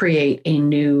you create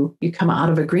you come out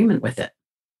of agreement with it.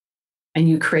 And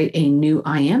you create a new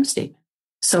I am statement.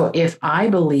 So if I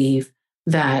believe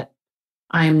that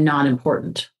I am not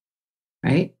important,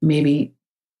 right? Maybe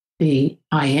the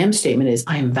I am statement is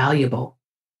I am valuable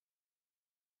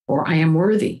or I am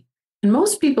worthy. And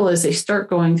most people, as they start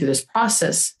going through this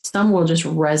process, some will just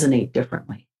resonate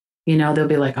differently. They'll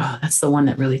be like, oh, that's the one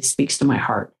that really speaks to my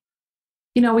heart.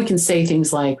 We can say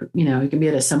things like, you can be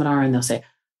at a seminar and they'll say,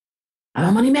 I'm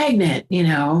a money magnet,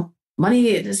 money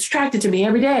is attracted to me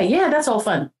every day. Yeah, that's all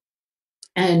fun.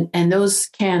 And those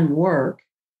can work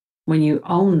when you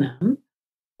own them.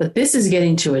 But this is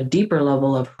getting to a deeper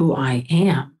level of who I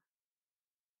am.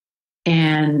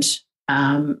 And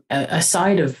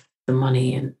aside of the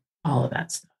money and all of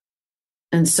that stuff.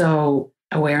 And so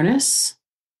awareness,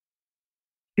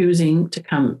 choosing to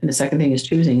come, and the second thing is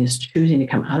choosing to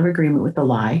come out of agreement with the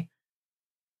lie,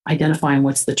 identifying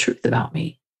what's the truth about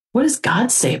me. What does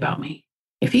God say about me?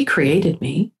 If he created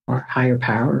me, or higher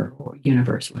power or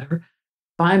universe, or whatever,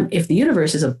 if the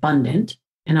universe is abundant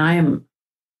and I am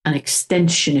an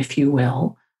extension, if you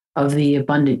will, of the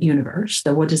abundant universe,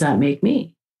 then what does that make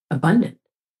me? Abundant,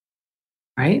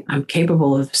 right? I'm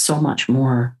capable of so much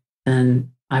more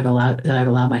than I've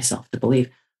allowed myself to believe.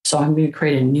 So I'm going to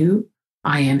create a new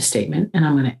I am statement, and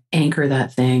I'm going to anchor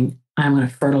that thing. I'm going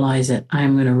to fertilize it.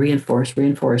 I'm going to reinforce.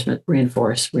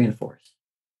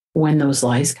 When those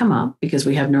lies come up, because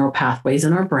we have neural pathways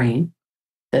in our brain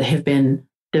that have been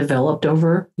developed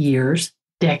over years,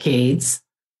 decades,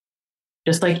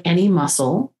 just like any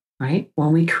muscle, right?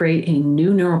 When we create a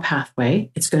new neural pathway,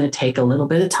 it's going to take a little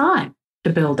bit of time.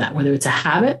 to build that, whether it's a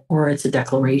habit or it's a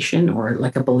declaration or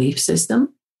like a belief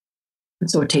system. And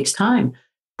so it takes time.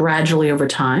 Gradually over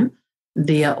time,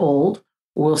 the old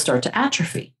will start to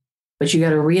atrophy, but you got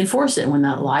to reinforce it. When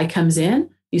that lie comes in,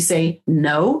 you say,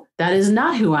 no, that is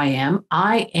not who I am.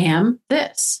 I am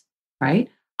this, right?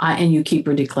 And you keep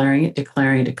declaring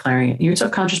it. Your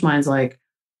subconscious mind's like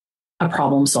a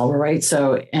problem solver, right?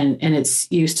 So, and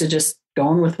it's used to just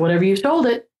going with whatever you've told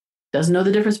it. Doesn't know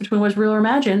the difference between what's real or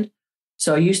imagined.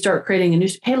 So you start creating a new,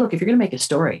 hey, look, if you're going to make a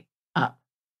story up,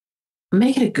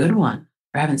 make it a good one,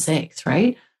 for heaven's sakes,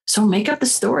 right? So make up the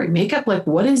story, make up like,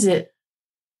 what is it?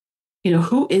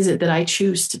 Who is it that I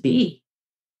choose to be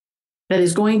that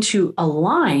is going to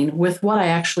align with what I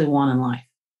actually want in life?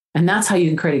 And that's how you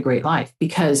can create a great life.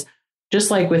 Because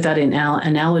just like with that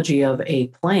analogy of a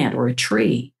plant or a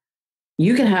tree,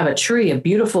 you can have a tree, a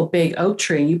beautiful big oak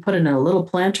tree, and you put it in a little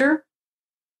planter.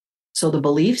 So the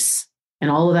beliefs and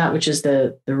all of that, which is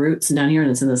the roots down here, and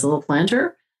it's in this little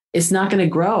planter, it's not going to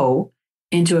grow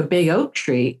into a big oak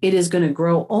tree. It is going to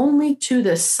grow only to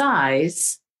the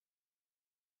size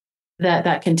that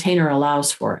that container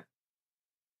allows for it.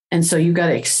 And so you got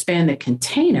to expand the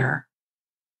container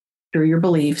through your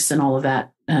beliefs and all of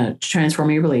that,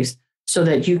 transforming your beliefs so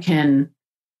that you can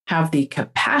have the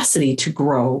capacity to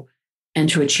grow and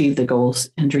to achieve the goals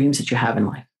and dreams that you have in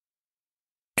life.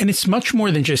 And it's much more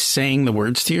than just saying the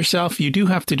words to yourself. You do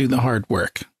have to do the hard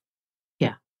work.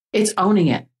 Yeah. It's owning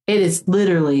it. It is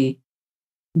literally,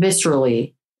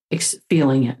 viscerally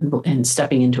feeling it and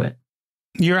stepping into it.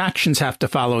 Your actions have to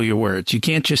follow your words. You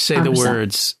can't just say 100%. The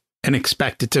words and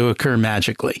expect it to occur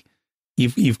magically.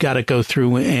 You've got to go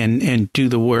through and do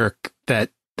the work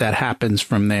that happens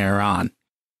from there on.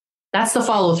 That's the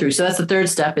follow through. So that's the third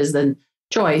step, is then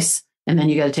choice. And then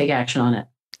you got to take action on it.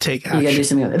 Take action. You got to do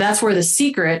something. That's where The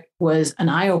Secret was an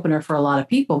eye opener for a lot of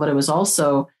people, but it was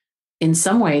also, in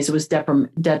some ways, it was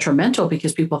detrimental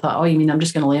because people thought, oh, you mean I'm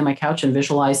just going to lay on my couch and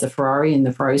visualize the Ferrari and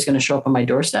the Ferrari is going to show up on my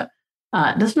doorstep?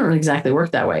 It doesn't really exactly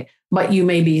work that way. But you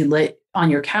may be lit on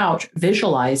your couch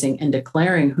visualizing and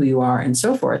declaring who you are and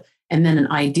so forth. And then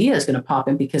an idea is going to pop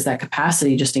in because that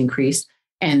capacity just increased,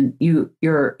 and your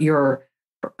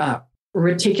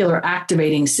reticular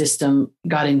activating system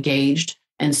got engaged.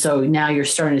 And so now you're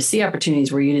starting to see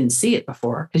opportunities where you didn't see it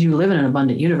before, because you live in an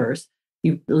abundant universe.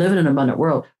 You live in an abundant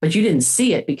world, but you didn't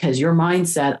see it because your mind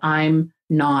said, I'm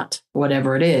not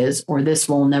whatever it is, or this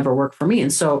will never work for me.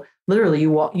 And so literally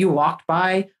you walked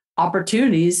by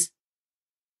opportunities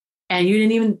and you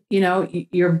didn't even,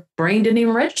 your brain didn't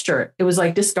even register it. It was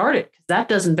like, discard it, because that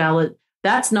doesn't valid.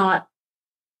 That's not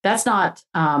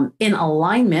in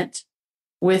alignment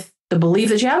with the belief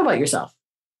that you have about yourself.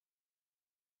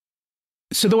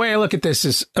 So the way I look at this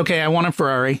is, okay, I want a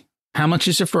Ferrari. How much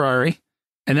is a Ferrari?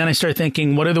 And then I start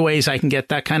thinking, what are the ways I can get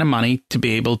that kind of money to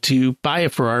be able to buy a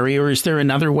Ferrari? Or is there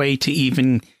another way to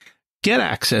even get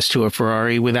access to a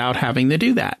Ferrari without having to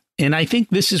do that? And I think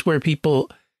this is where people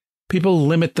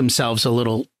limit themselves a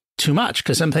little too much,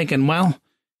 because I'm thinking, well,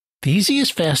 the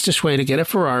easiest, fastest way to get a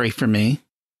Ferrari for me,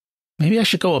 maybe I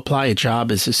should go apply a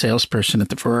job as a salesperson at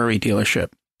the Ferrari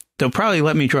dealership. They'll probably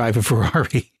let me drive a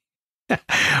Ferrari.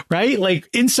 Right? Like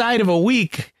inside of a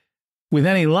week, with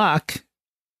any luck,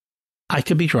 I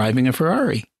could be driving a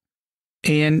Ferrari.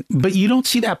 But you don't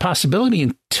see that possibility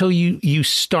until you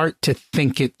start to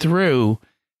think it through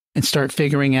and start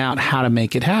figuring out how to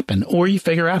make it happen, or you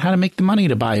figure out how to make the money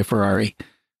to buy a Ferrari.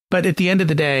 But at the end of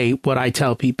the day, what I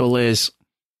tell people is,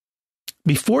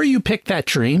 before you pick that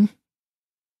dream,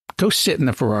 go sit in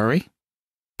the Ferrari.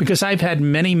 Because I've had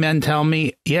many men tell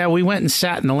me, yeah, we went and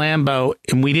sat in the Lambo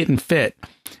and we didn't fit.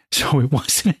 So it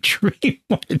wasn't a dream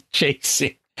worth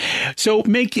chasing. So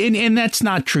and that's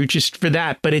not true just for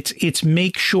that, but it's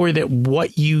make sure that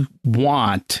what you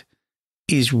want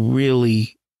is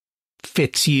really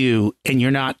fits you, and you're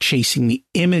not chasing the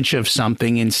image of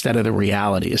something instead of the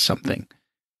reality of something.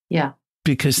 Yeah.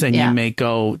 Because then you may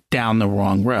go down the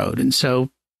wrong road. And so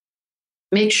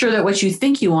make sure that what you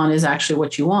think you want is actually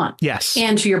what you want. Yes.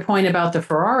 And to your point about the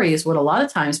Ferrari, is what a lot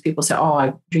of times people say, oh,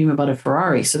 I dream about a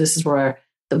Ferrari. So this is where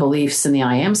the beliefs and the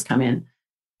I ams come in,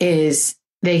 is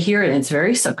they hear it and it's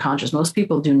very subconscious. Most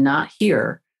people do not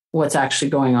hear what's actually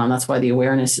going on. That's why the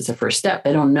awareness is the first step.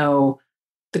 They don't know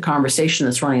the conversation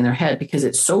that's running in their head because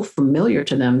it's so familiar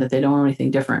to them that they don't know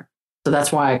anything different. So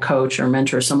that's why a coach or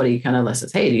mentor or somebody kind of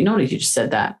says, hey, do you know that you just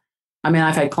said that? I mean,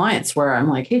 I've had clients where I'm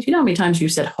like, hey, do you know how many times you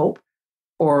said hope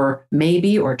or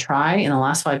maybe or try in the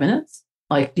last 5 minutes?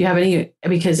 Like, do you have any,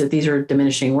 because these are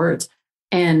diminishing words.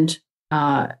 And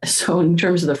so in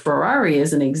terms of the Ferrari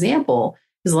as an example,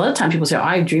 because a lot of times people say, oh,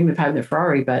 I dream of having a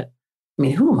Ferrari, but I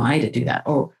mean, who am I to do that?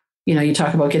 You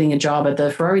talk about getting a job at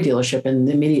the Ferrari dealership, and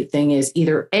the immediate thing is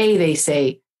either A, they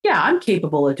say, yeah, I'm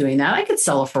capable of doing that. I could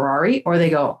sell a Ferrari. Or they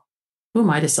go, who am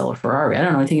I to sell a Ferrari? I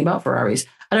don't know anything about Ferraris.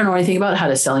 I don't know anything about how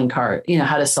to sell a car.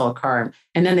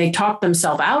 And then they talk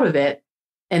themselves out of it.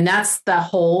 And that's the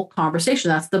whole conversation.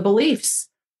 That's the beliefs,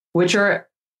 which are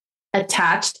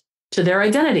attached to their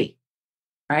identity,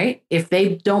 right? If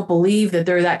they don't believe that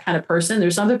they're that kind of person,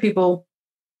 there's other people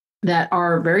that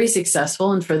are very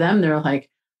successful. And for them, they're like,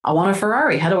 I want a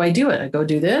Ferrari. How do I do it? I go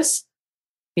do this.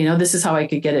 This is how I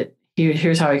could get it.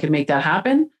 Here's how I could make that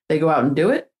happen. They go out and do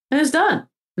it, and it's done.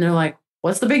 And they're like,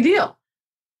 what's the big deal?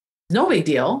 No big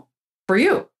deal for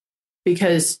you,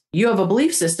 because you have a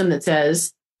belief system that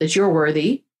says that you're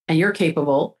worthy and you're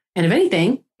capable. And if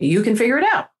anything, you can figure it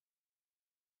out.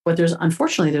 But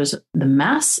unfortunately, there's the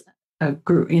mass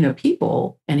group,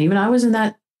 people. And even I was in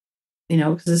that,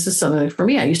 because this is something for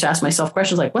me. I used to ask myself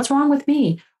questions like, what's wrong with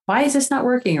me? Why is this not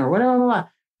working? Or whatever.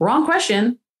 Wrong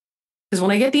question. Because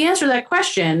when I get the answer to that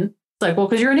question, it's like, well,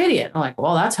 because you're an idiot. I'm like,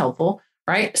 well, that's helpful.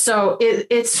 Right. So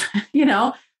it's, so you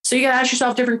got to ask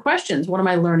yourself different questions. What am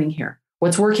I learning here?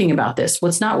 What's working about this?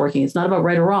 What's not working? It's not about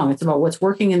right or wrong. It's about what's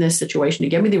working in this situation to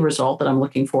get me the result that I'm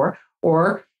looking for,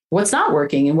 or what's not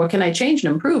working and what can I change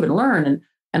and improve and learn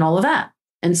and all of that.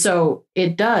 And so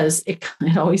it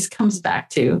always comes back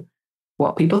to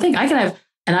what people think.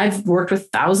 And I've worked with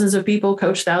thousands of people,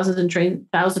 coached thousands and trained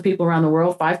thousands of people around the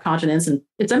world, 5 continents. And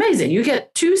it's amazing. You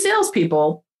get 2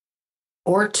 salespeople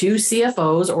or 2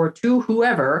 CFOs or 2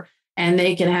 whoever, and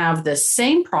they can have the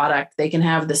same product. They can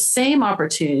have the same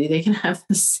opportunity. They can have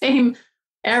the same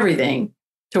everything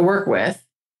to work with.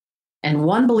 And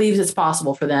one believes it's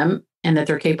possible for them and that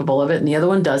they're capable of it, and the other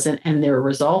one doesn't. And their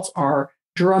results are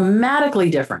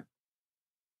dramatically different.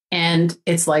 And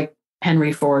it's like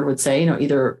Henry Ford would say,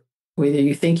 either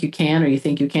you think you can or you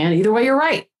think you can, either way, you're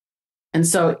right. And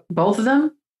so both of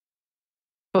them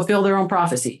fulfill their own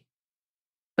prophecy.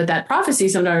 But that prophecy,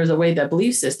 sometimes the way that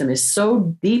belief system is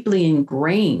so deeply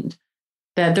ingrained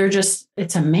that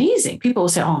it's amazing. People will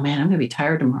say, oh man, I'm going to be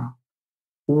tired tomorrow.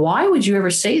 Why would you ever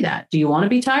say that? Do you want to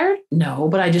be tired? No,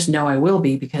 but I just know I will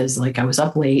be because I was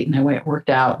up late and I worked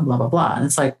out and blah, blah, blah. And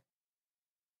it's like,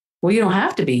 well, you don't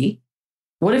have to be.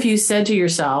 What if you said to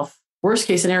yourself, worst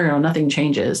case scenario, nothing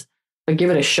changes, but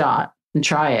give it a shot and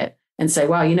try it and say,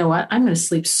 wow, you know what? I'm going to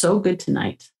sleep so good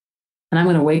tonight. And I'm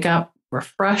going to wake up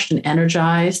refreshed and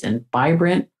energized and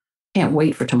vibrant. Can't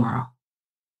wait for tomorrow.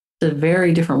 It's a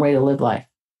very different way to live life.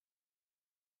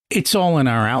 It's all in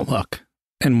our outlook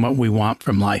and what we want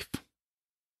from life.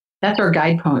 That's our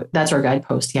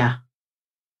guidepost. Yeah.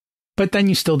 But then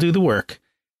you still do the work.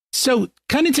 So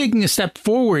kind of taking a step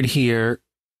forward here,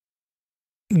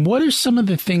 what are some of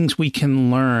the things we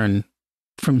can learn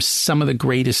from some of the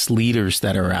greatest leaders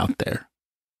that are out there?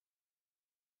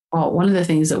 Well, one of the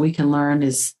things that we can learn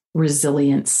is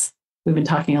resilience. We've been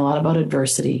talking a lot about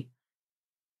adversity.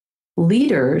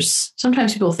 Leaders,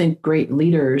 sometimes people think great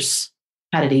leaders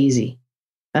had it easy.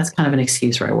 That's kind of an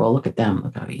excuse, right? Well, look at them.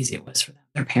 Look how easy it was for them.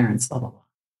 Their parents, blah, blah, blah.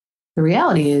 The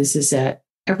reality is that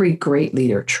every great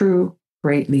leader, true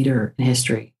great leader in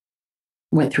history,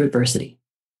 went through adversity.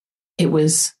 It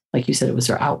was, like you said, it was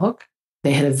their outlook.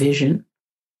 They had a vision.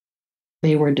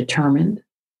 They were determined.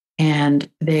 And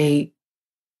maybe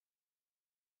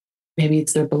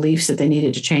it's their beliefs that they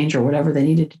needed to change or whatever. They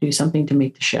needed to do something to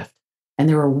make the shift. And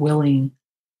they were willing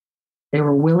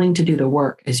to do the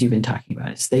work, as you've been talking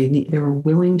about. They were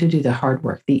willing to do the hard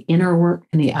work, the inner work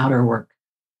and the outer work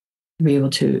to be able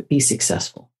to be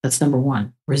successful. That's number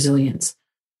one, resilience.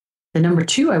 The number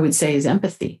two, I would say, is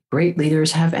empathy. Great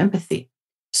leaders have empathy.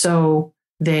 So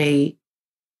they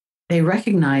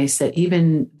recognize that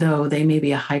even though they may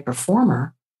be a high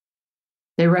performer,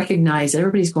 they recognize that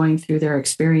everybody's going through their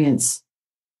experience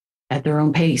at their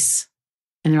own pace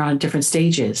and they're on different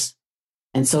stages.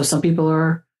 And so some people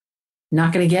are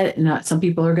not going to get it. Some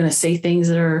people are going to say things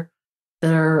that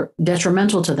are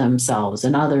detrimental to themselves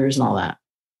and others and all that.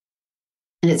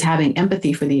 And it's having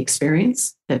empathy for the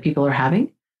experience that people are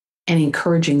having and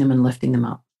encouraging them and lifting them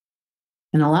up.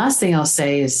 And the last thing I'll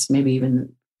say is maybe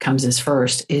even comes as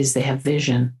first is they have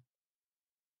vision.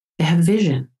 They have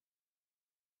vision.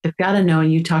 They've got to know,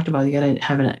 and you talked about, you got to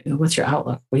have what's your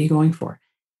outlook? What are you going for?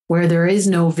 Where there is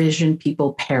no vision,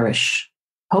 people perish.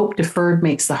 Hope deferred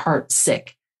makes the heart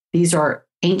sick. These are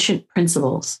ancient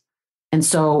principles. And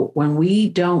so when we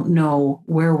don't know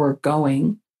where we're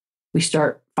going, we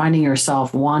start finding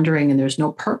ourselves wandering and there's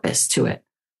no purpose to it.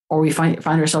 Or we find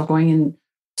ourselves going in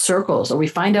circles, or we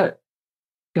find out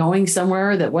going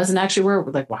somewhere that wasn't actually where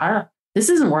we're like, wow, this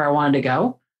isn't where I wanted to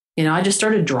go. I just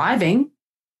started driving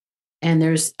and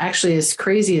there's actually, as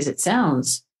crazy as it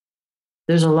sounds,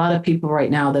 There's a lot of people right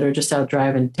now that are just out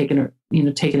driving, taking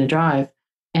a drive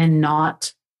and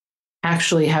not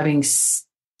actually having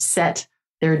set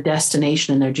their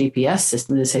destination in their GPS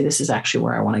system to say, this is actually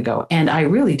where I want to go. And I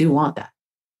really do want that.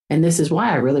 And this is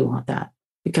why I really want that,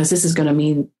 because this is going to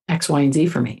mean X, Y, and Z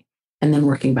for me. And then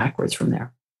working backwards from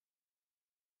there.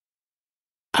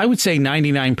 I would say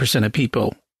 99% of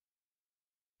people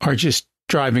are just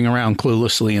driving around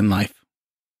cluelessly in life.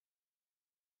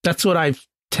 That's what I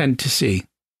tend to see.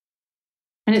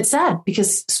 And it's sad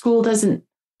because school doesn't,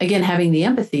 again, having the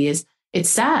empathy it's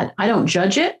sad. I don't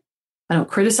judge it. I don't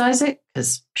criticize it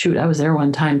because shoot, I was there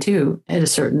one time too at a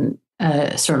certain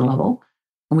level.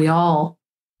 And we all,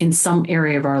 in some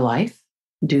area of our life,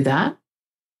 do that,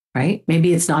 right?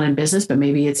 Maybe it's not in business, but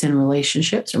maybe it's in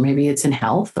relationships, or maybe it's in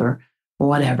health or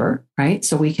whatever, right?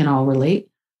 So we can all relate.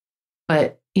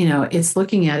 But, it's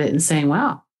looking at it and saying,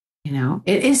 wow,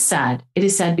 it is sad. It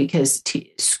is sad because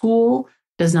school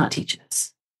does not teach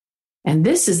this. And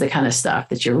this is the kind of stuff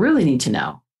that you really need to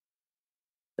know.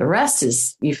 The rest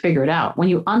is you figure it out. When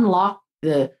you unlock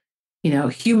the,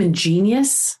 human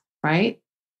genius, right?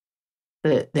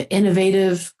 The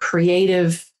innovative,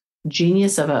 creative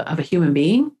genius of a human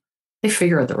being, they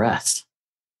figure out the rest.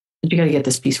 But you got to get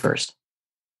this piece first.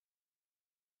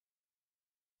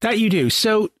 That you do.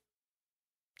 So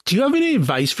do you have any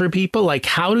advice for people? Like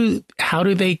how do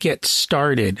they get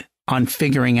started on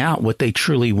figuring out what they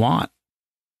truly want?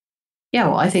 Yeah,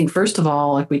 well, I think first of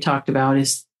all, like we talked about,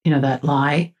 is, that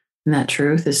lie and that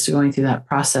truth is going through that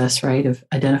process, right, of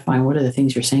identifying what are the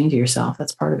things you're saying to yourself.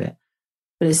 That's part of it.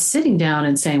 But it's sitting down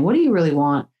and saying, what do you really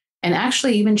want? And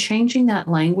actually even changing that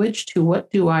language to what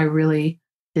do I really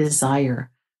desire?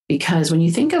 Because when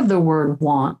you think of the word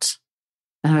want,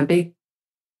 and I'm a big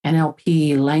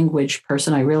NLP language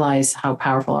person, I realize how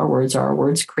powerful our words are. Our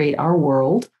words create our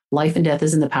world. Life and death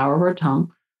is in the power of our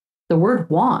tongue. The word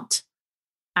want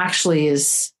actually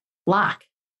is lack.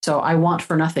 So I want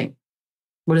for nothing.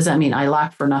 What does that mean? I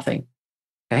lack for nothing.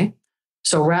 Okay.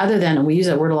 So rather than, and we use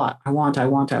that word a lot, I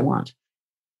want.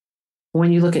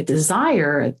 When you look at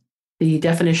desire, the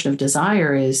definition of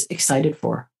desire is excited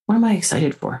for. What am I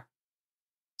excited for?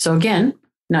 So again,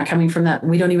 not coming from that,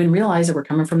 we don't even realize that we're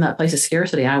coming from that place of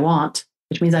scarcity. I want,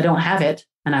 which means I don't have it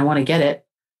and I want to get it,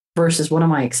 versus what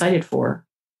am I excited for?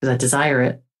 Because I desire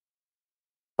it.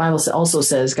 The Bible also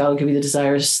says God will give you the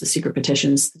desires, the secret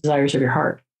petitions, the desires of your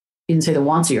heart. He didn't say the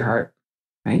wants of your heart,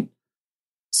 right?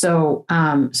 So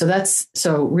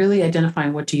so really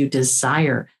identifying what do you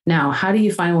desire. Now, how do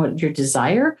you find what your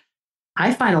desire?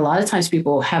 I find a lot of times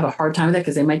people have a hard time with that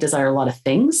because they might desire a lot of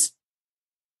things.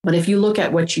 But if you look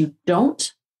at what you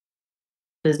don't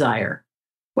desire,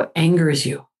 what angers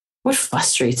you, what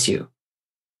frustrates you,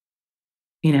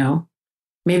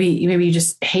 maybe you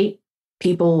just hate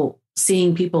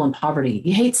seeing people in poverty.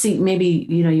 You hate seeing, maybe,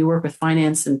 you work with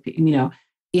finance and,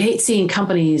 you hate seeing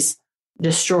companies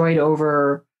destroyed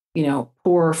over,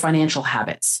 poor financial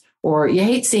habits, or you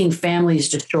hate seeing families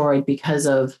destroyed because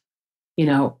of,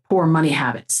 poor money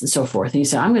habits and so forth. And you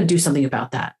say, I'm going to do something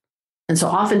about that. And so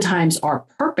oftentimes our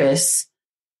purpose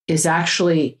is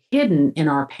actually hidden in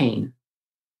our pain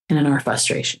and in our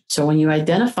frustration. So when you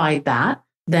identify that,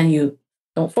 then you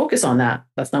don't focus on that.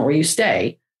 That's not where you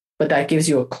stay, but that gives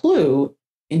you a clue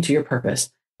into your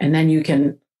purpose. And then you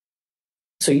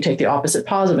take the opposite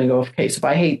positive and go, okay, so if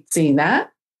I hate seeing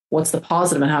that, what's the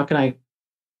positive and how can I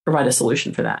provide a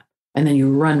solution for that? And then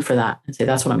you run for that and say,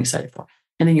 that's what I'm excited for.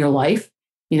 And in your life,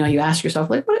 you ask yourself,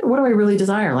 like, what do I really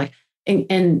desire? Like,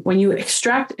 and when you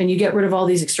extract and you get rid of all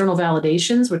these external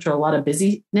validations, which are a lot of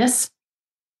busyness,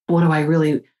 what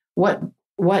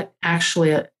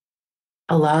actually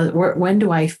allows, when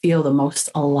do I feel the most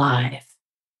alive?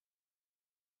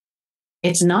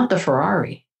 It's not the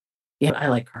Ferrari. Yeah, I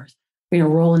like cars.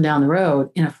 Rolling down the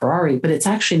road in a Ferrari, but it's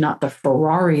actually not the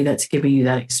Ferrari that's giving you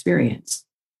that experience,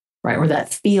 right? Or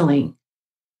that feeling,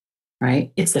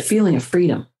 right? It's the feeling of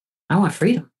freedom. I want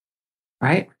freedom,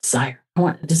 right? Desire. I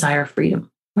want to desire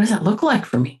freedom. What does that look like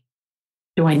for me?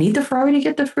 Do I need the Ferrari to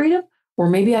get the freedom? Or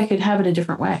maybe I could have it a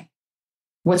different way.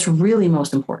 What's really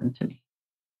most important to me?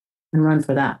 And run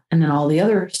for that. And then all the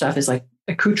other stuff is like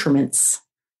accoutrements.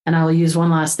 And I'll use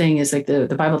one last thing is like the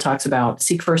Bible talks about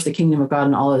seek first the kingdom of God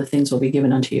and all other things will be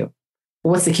given unto you.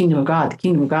 Well, what's the kingdom of God? The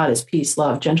kingdom of God is peace,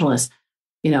 love, gentleness,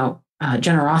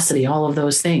 generosity, all of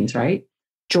those things, right?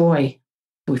 Joy.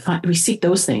 We seek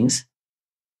those things.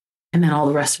 And then all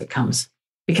the rest of it comes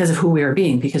because of who we are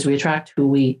being, because we attract who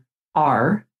we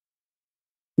are,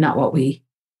 not what we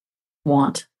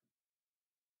want.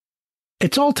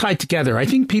 It's all tied together. I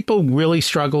think people really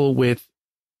struggle with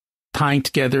tying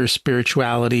together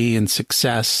spirituality and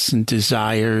success and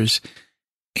desires.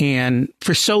 And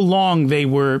for so long, they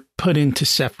were put into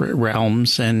separate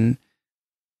realms, and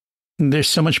there's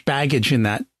so much baggage in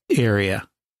that area.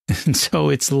 And so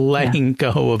it's letting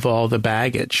go of all the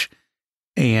baggage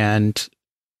and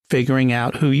figuring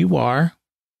out who you are.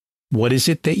 What is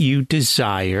it that you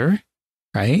desire,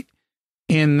 right?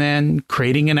 And then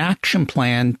creating an action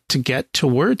plan to get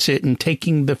towards it and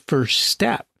taking the first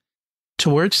step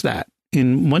towards that.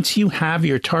 And once you have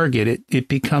your target, it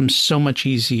becomes so much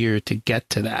easier to get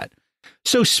to that.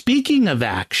 So speaking of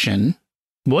action,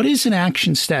 what is an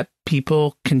action step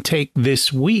people can take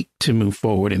this week to move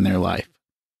forward in their life?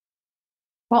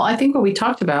 Well, I think what we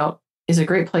talked about is a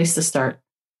great place to start.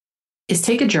 Is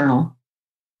take a journal,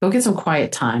 go get some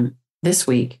quiet time this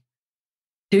week.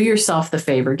 Do yourself the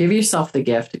favor, give yourself the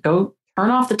gift, go turn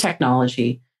off the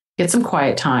technology, get some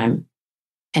quiet time,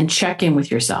 and check in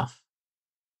with yourself.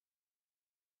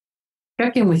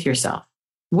 Check in with yourself.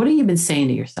 What have you been saying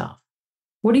to yourself?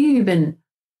 What have you been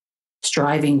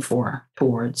striving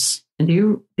towards? And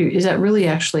is that really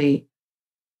actually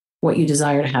what you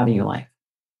desire to have in your life?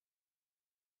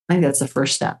 I think that's the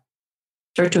first step.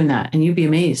 Start doing that, and you'd be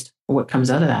amazed at what comes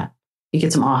out of that. You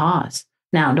get some ahas.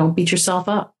 Now, don't beat yourself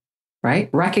up, right?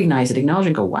 Recognize it, acknowledge it,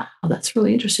 and go, wow, that's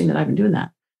really interesting that I've been doing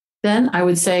that. Then I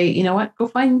would say, you know what? Go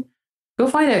find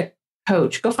a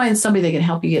coach. Go find somebody that can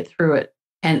help you get through it.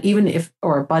 And even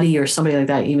or a buddy or somebody like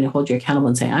that, even to hold you accountable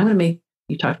and say,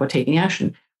 you talked about taking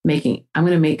action, I'm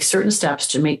going to make certain steps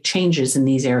to make changes in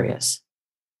these areas.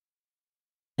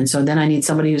 And so then I need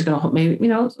somebody who's going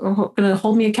to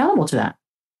hold me accountable to that.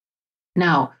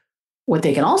 Now, what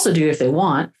they can also do if they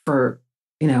want for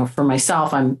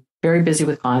myself, I'm very busy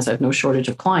with clients. I have no shortage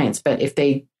of clients, but if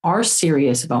they are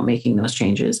serious about making those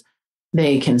changes,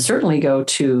 they can certainly go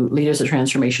to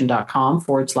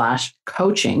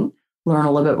leadersoftransformation.com/coaching, learn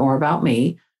a little bit more about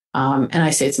me. And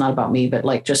I say it's not about me,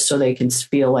 but just so they can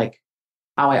feel like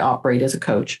how I operate as a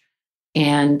coach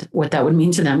and what that would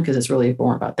mean to them, because it's really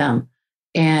more about them.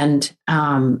 And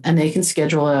they can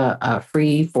schedule a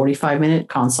free 45-minute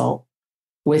consult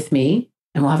with me,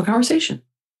 and we'll have a conversation.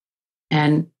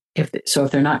 And if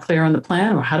they're not clear on the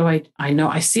plan, or how do I know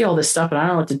I see all this stuff, but I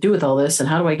don't know what to do with all this, and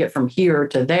how do I get from here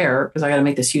to there, because I got to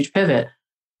make this huge pivot,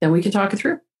 then we can talk it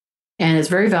through. And it's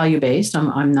very value-based.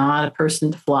 I'm not a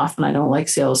person to fluff, and I don't like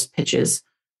sales pitches.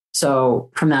 So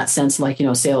from that sense,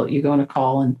 you go on a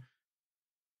call and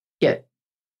get,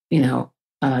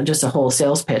 just a whole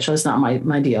sales pitch. That's not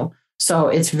my deal. So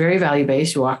it's very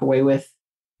value-based. You walk away with,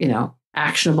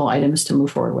 actionable items to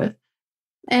move forward with.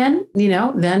 And,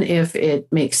 then if it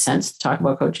makes sense to talk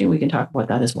about coaching, we can talk about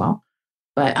that as well.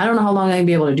 But I don't know how long I can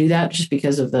be able to do that just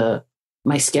because of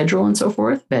my schedule and so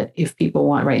forth. But if people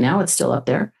want right now, it's still up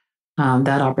there,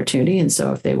 that opportunity. And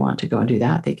so if they want to go and do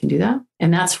that, they can do that.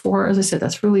 And that's as I said,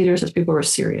 that's for leaders, that's people who are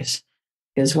serious.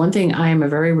 Because one thing, I am a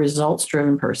very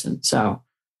results-driven person. So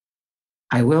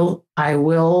I will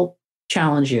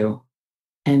challenge you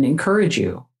and encourage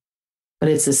you. But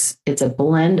it's a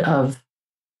blend of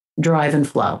drive and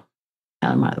flow.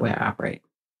 That's the way I operate.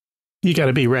 You got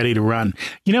to be ready to run.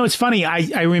 It's funny.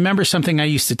 I remember something I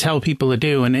used to tell people to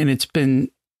do, and it's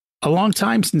been a long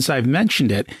time since I've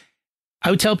mentioned it. I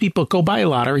would tell people, go buy a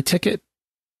lottery ticket.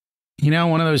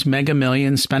 One of those Mega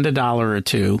Millions, spend $1 or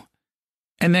 $2,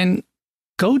 and then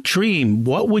go dream.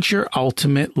 What would your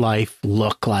ultimate life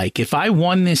look like? If I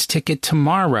won this ticket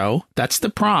tomorrow, that's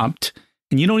the prompt,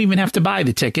 and you don't even have to buy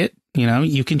the ticket.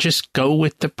 You can just go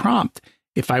with the prompt.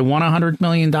 If I won $100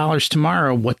 million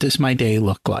tomorrow, what does my day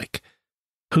look like?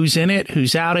 Who's in it?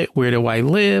 Who's out it? Where do I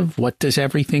live? What does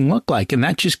everything look like? And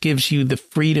that just gives you the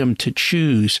freedom to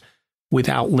choose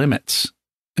without limits.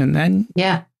 And then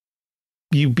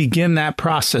you begin that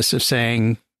process of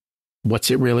saying, what's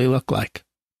it really look like?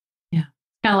 Yeah.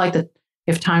 Kind of like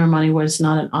if time or money was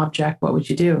not an object, what would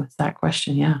you do? It's that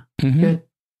question. Yeah. Mm-hmm. Good.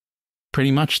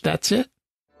 Pretty much that's it.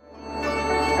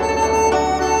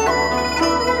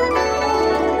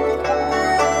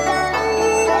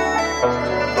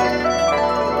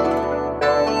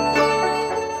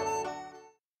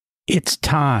 It's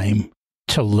time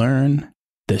to learn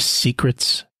the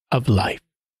secrets of life.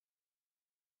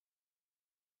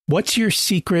 What's your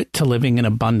secret to living an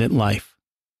abundant life?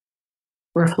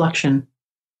 Reflection,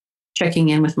 checking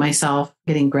in with myself,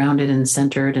 getting grounded and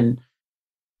centered and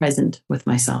present with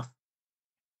myself.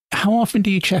 How often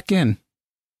do you check in?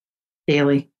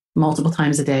 Daily, multiple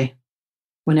times a day.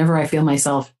 Whenever I feel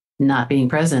myself not being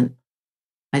present,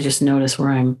 I just notice where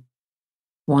I'm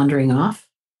wandering off.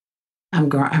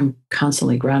 I'm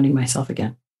constantly grounding myself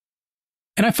again.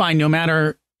 And I find no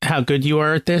matter how good you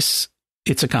are at this,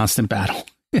 it's a constant battle.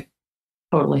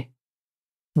 Totally.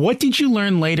 What did you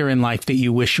learn later in life that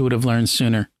you wish you would have learned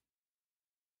sooner?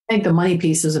 I think the money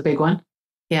piece is a big one.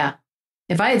 Yeah.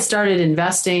 If I had started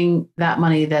investing that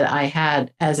money that I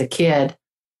had as a kid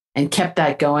and kept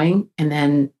that going, and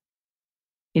then,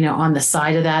 on the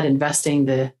side of that, investing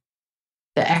the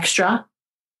extra,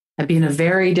 I'd be in a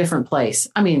very different place.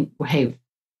 I mean, hey,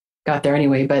 got there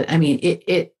anyway, but I mean,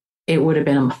 it would have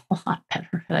been a lot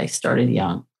better had I started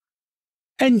young.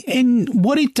 And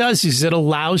what it does is it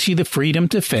allows you the freedom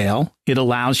to fail. It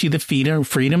allows you the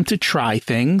freedom to try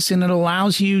things, and it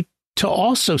allows you to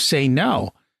also say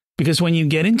no. Because when you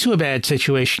get into a bad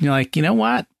situation, you're like, you know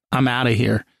what? I'm out of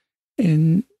here.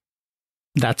 And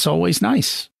that's always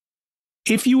nice.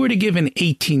 If you were to give an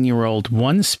 18-year-old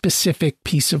one specific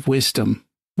piece of wisdom,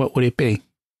 what would it be?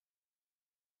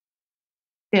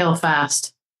 Fail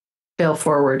fast, fail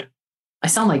forward. I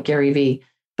sound like Gary Vee,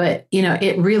 but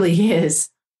it really is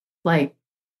like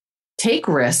take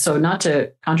risks. So not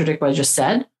to contradict what I just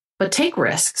said, but take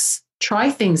risks, try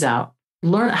things out,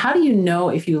 learn. How do you know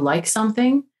if you like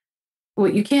something? Well,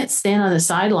 you can't stand on the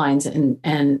sidelines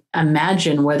and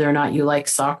imagine whether or not you like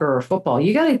soccer or football.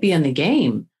 You got to be in the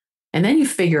game, and then you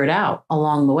figure it out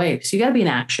along the way. So you got to be in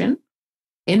action,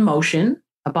 in motion.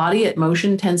 A body at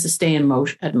motion tends to stay in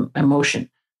motion.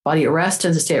 Body at rest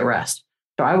tends to stay at rest.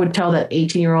 So I would tell that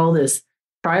 18-year-old is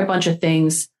try a bunch of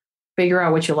things, figure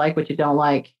out what you like, what you don't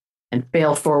like, and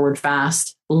fail forward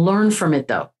fast. Learn from it,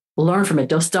 though. Learn from it.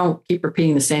 Just don't keep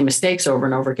repeating the same mistakes over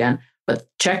and over again, but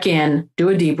check in, do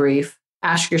a debrief,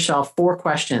 ask yourself 4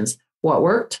 questions. What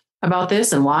worked about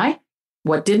this and why?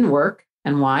 What didn't work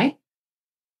and why?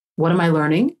 What am I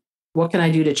learning? What can I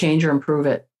do to change or improve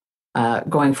it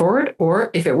going forward?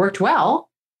 Or if it worked well,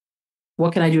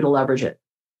 what can I do to leverage it?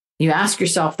 You ask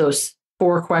yourself those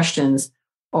 4 questions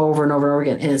over and over and over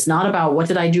again. And it's not about what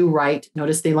did I do right?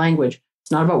 Notice the language.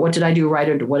 It's not about what did I do right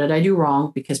or what did I do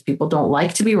wrong, because people don't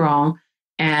like to be wrong.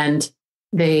 And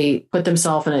they put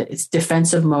themselves in it's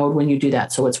defensive mode when you do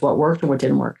that. So it's what worked and what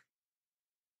didn't work.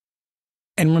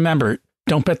 And remember,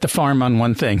 don't bet the farm on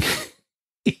one thing.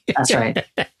 That's right.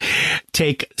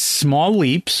 Take small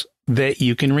leaps that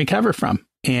you can recover from,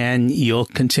 and you'll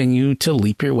continue to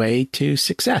leap your way to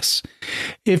success.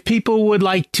 If people would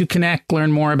like to connect,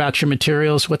 learn more about your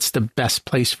materials, what's the best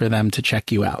place for them to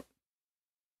check you out?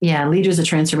 Yeah,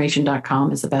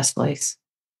 leadersoftransformation.com is the best place.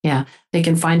 Yeah, they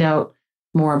can find out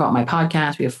more about my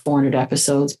podcast. We have 400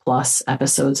 episodes plus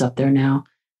episodes up there now.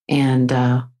 And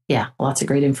lots of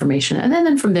great information. And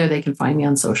then from there, they can find me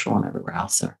on social and everywhere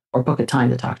else or book a time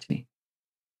to talk to me.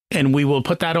 And we will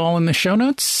put that all in the show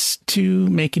notes to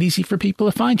make it easy for people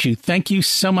to find you. Thank you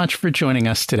so much for joining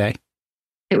us today.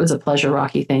 It was a pleasure,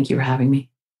 Rocky. Thank you for having me.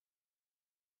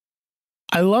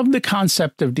 I love the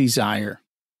concept of desire.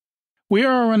 We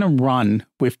are on a run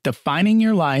with defining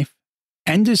your life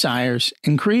and desires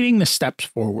and creating the steps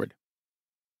forward.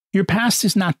 Your past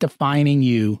is not defining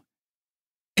you,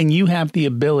 and you have the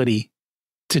ability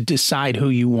to decide who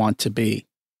you want to be.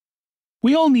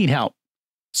 We all need help,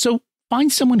 so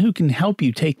find someone who can help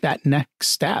you take that next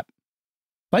step.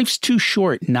 Life's too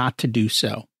short not to do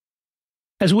so.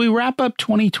 As we wrap up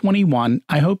 2021,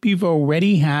 I hope you've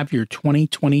already have your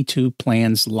 2022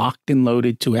 plans locked and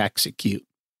loaded to execute.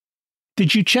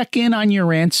 Did you check in on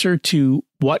your answer to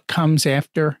what comes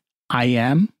after I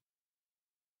am?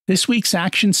 This week's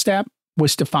action step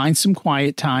was to find some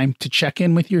quiet time to check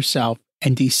in with yourself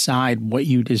and decide what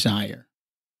you desire.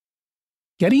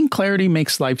 Getting clarity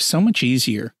makes life so much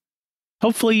easier.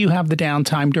 Hopefully you have the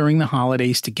downtime during the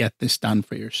holidays to get this done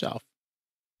for yourself.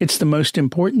 It's the most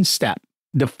important step,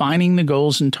 defining the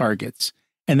goals and targets,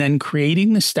 and then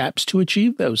creating the steps to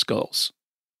achieve those goals.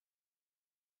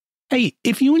 Hey,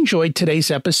 if you enjoyed today's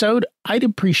episode, I'd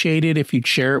appreciate it if you'd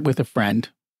share it with a friend.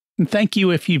 And thank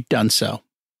you if you've done so.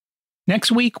 Next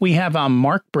week, we have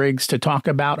Mark Briggs to talk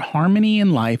about harmony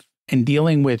in life and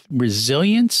dealing with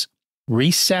resilience,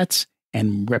 resets,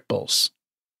 and ripples.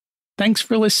 Thanks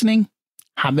for listening.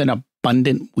 Have an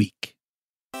abundant week.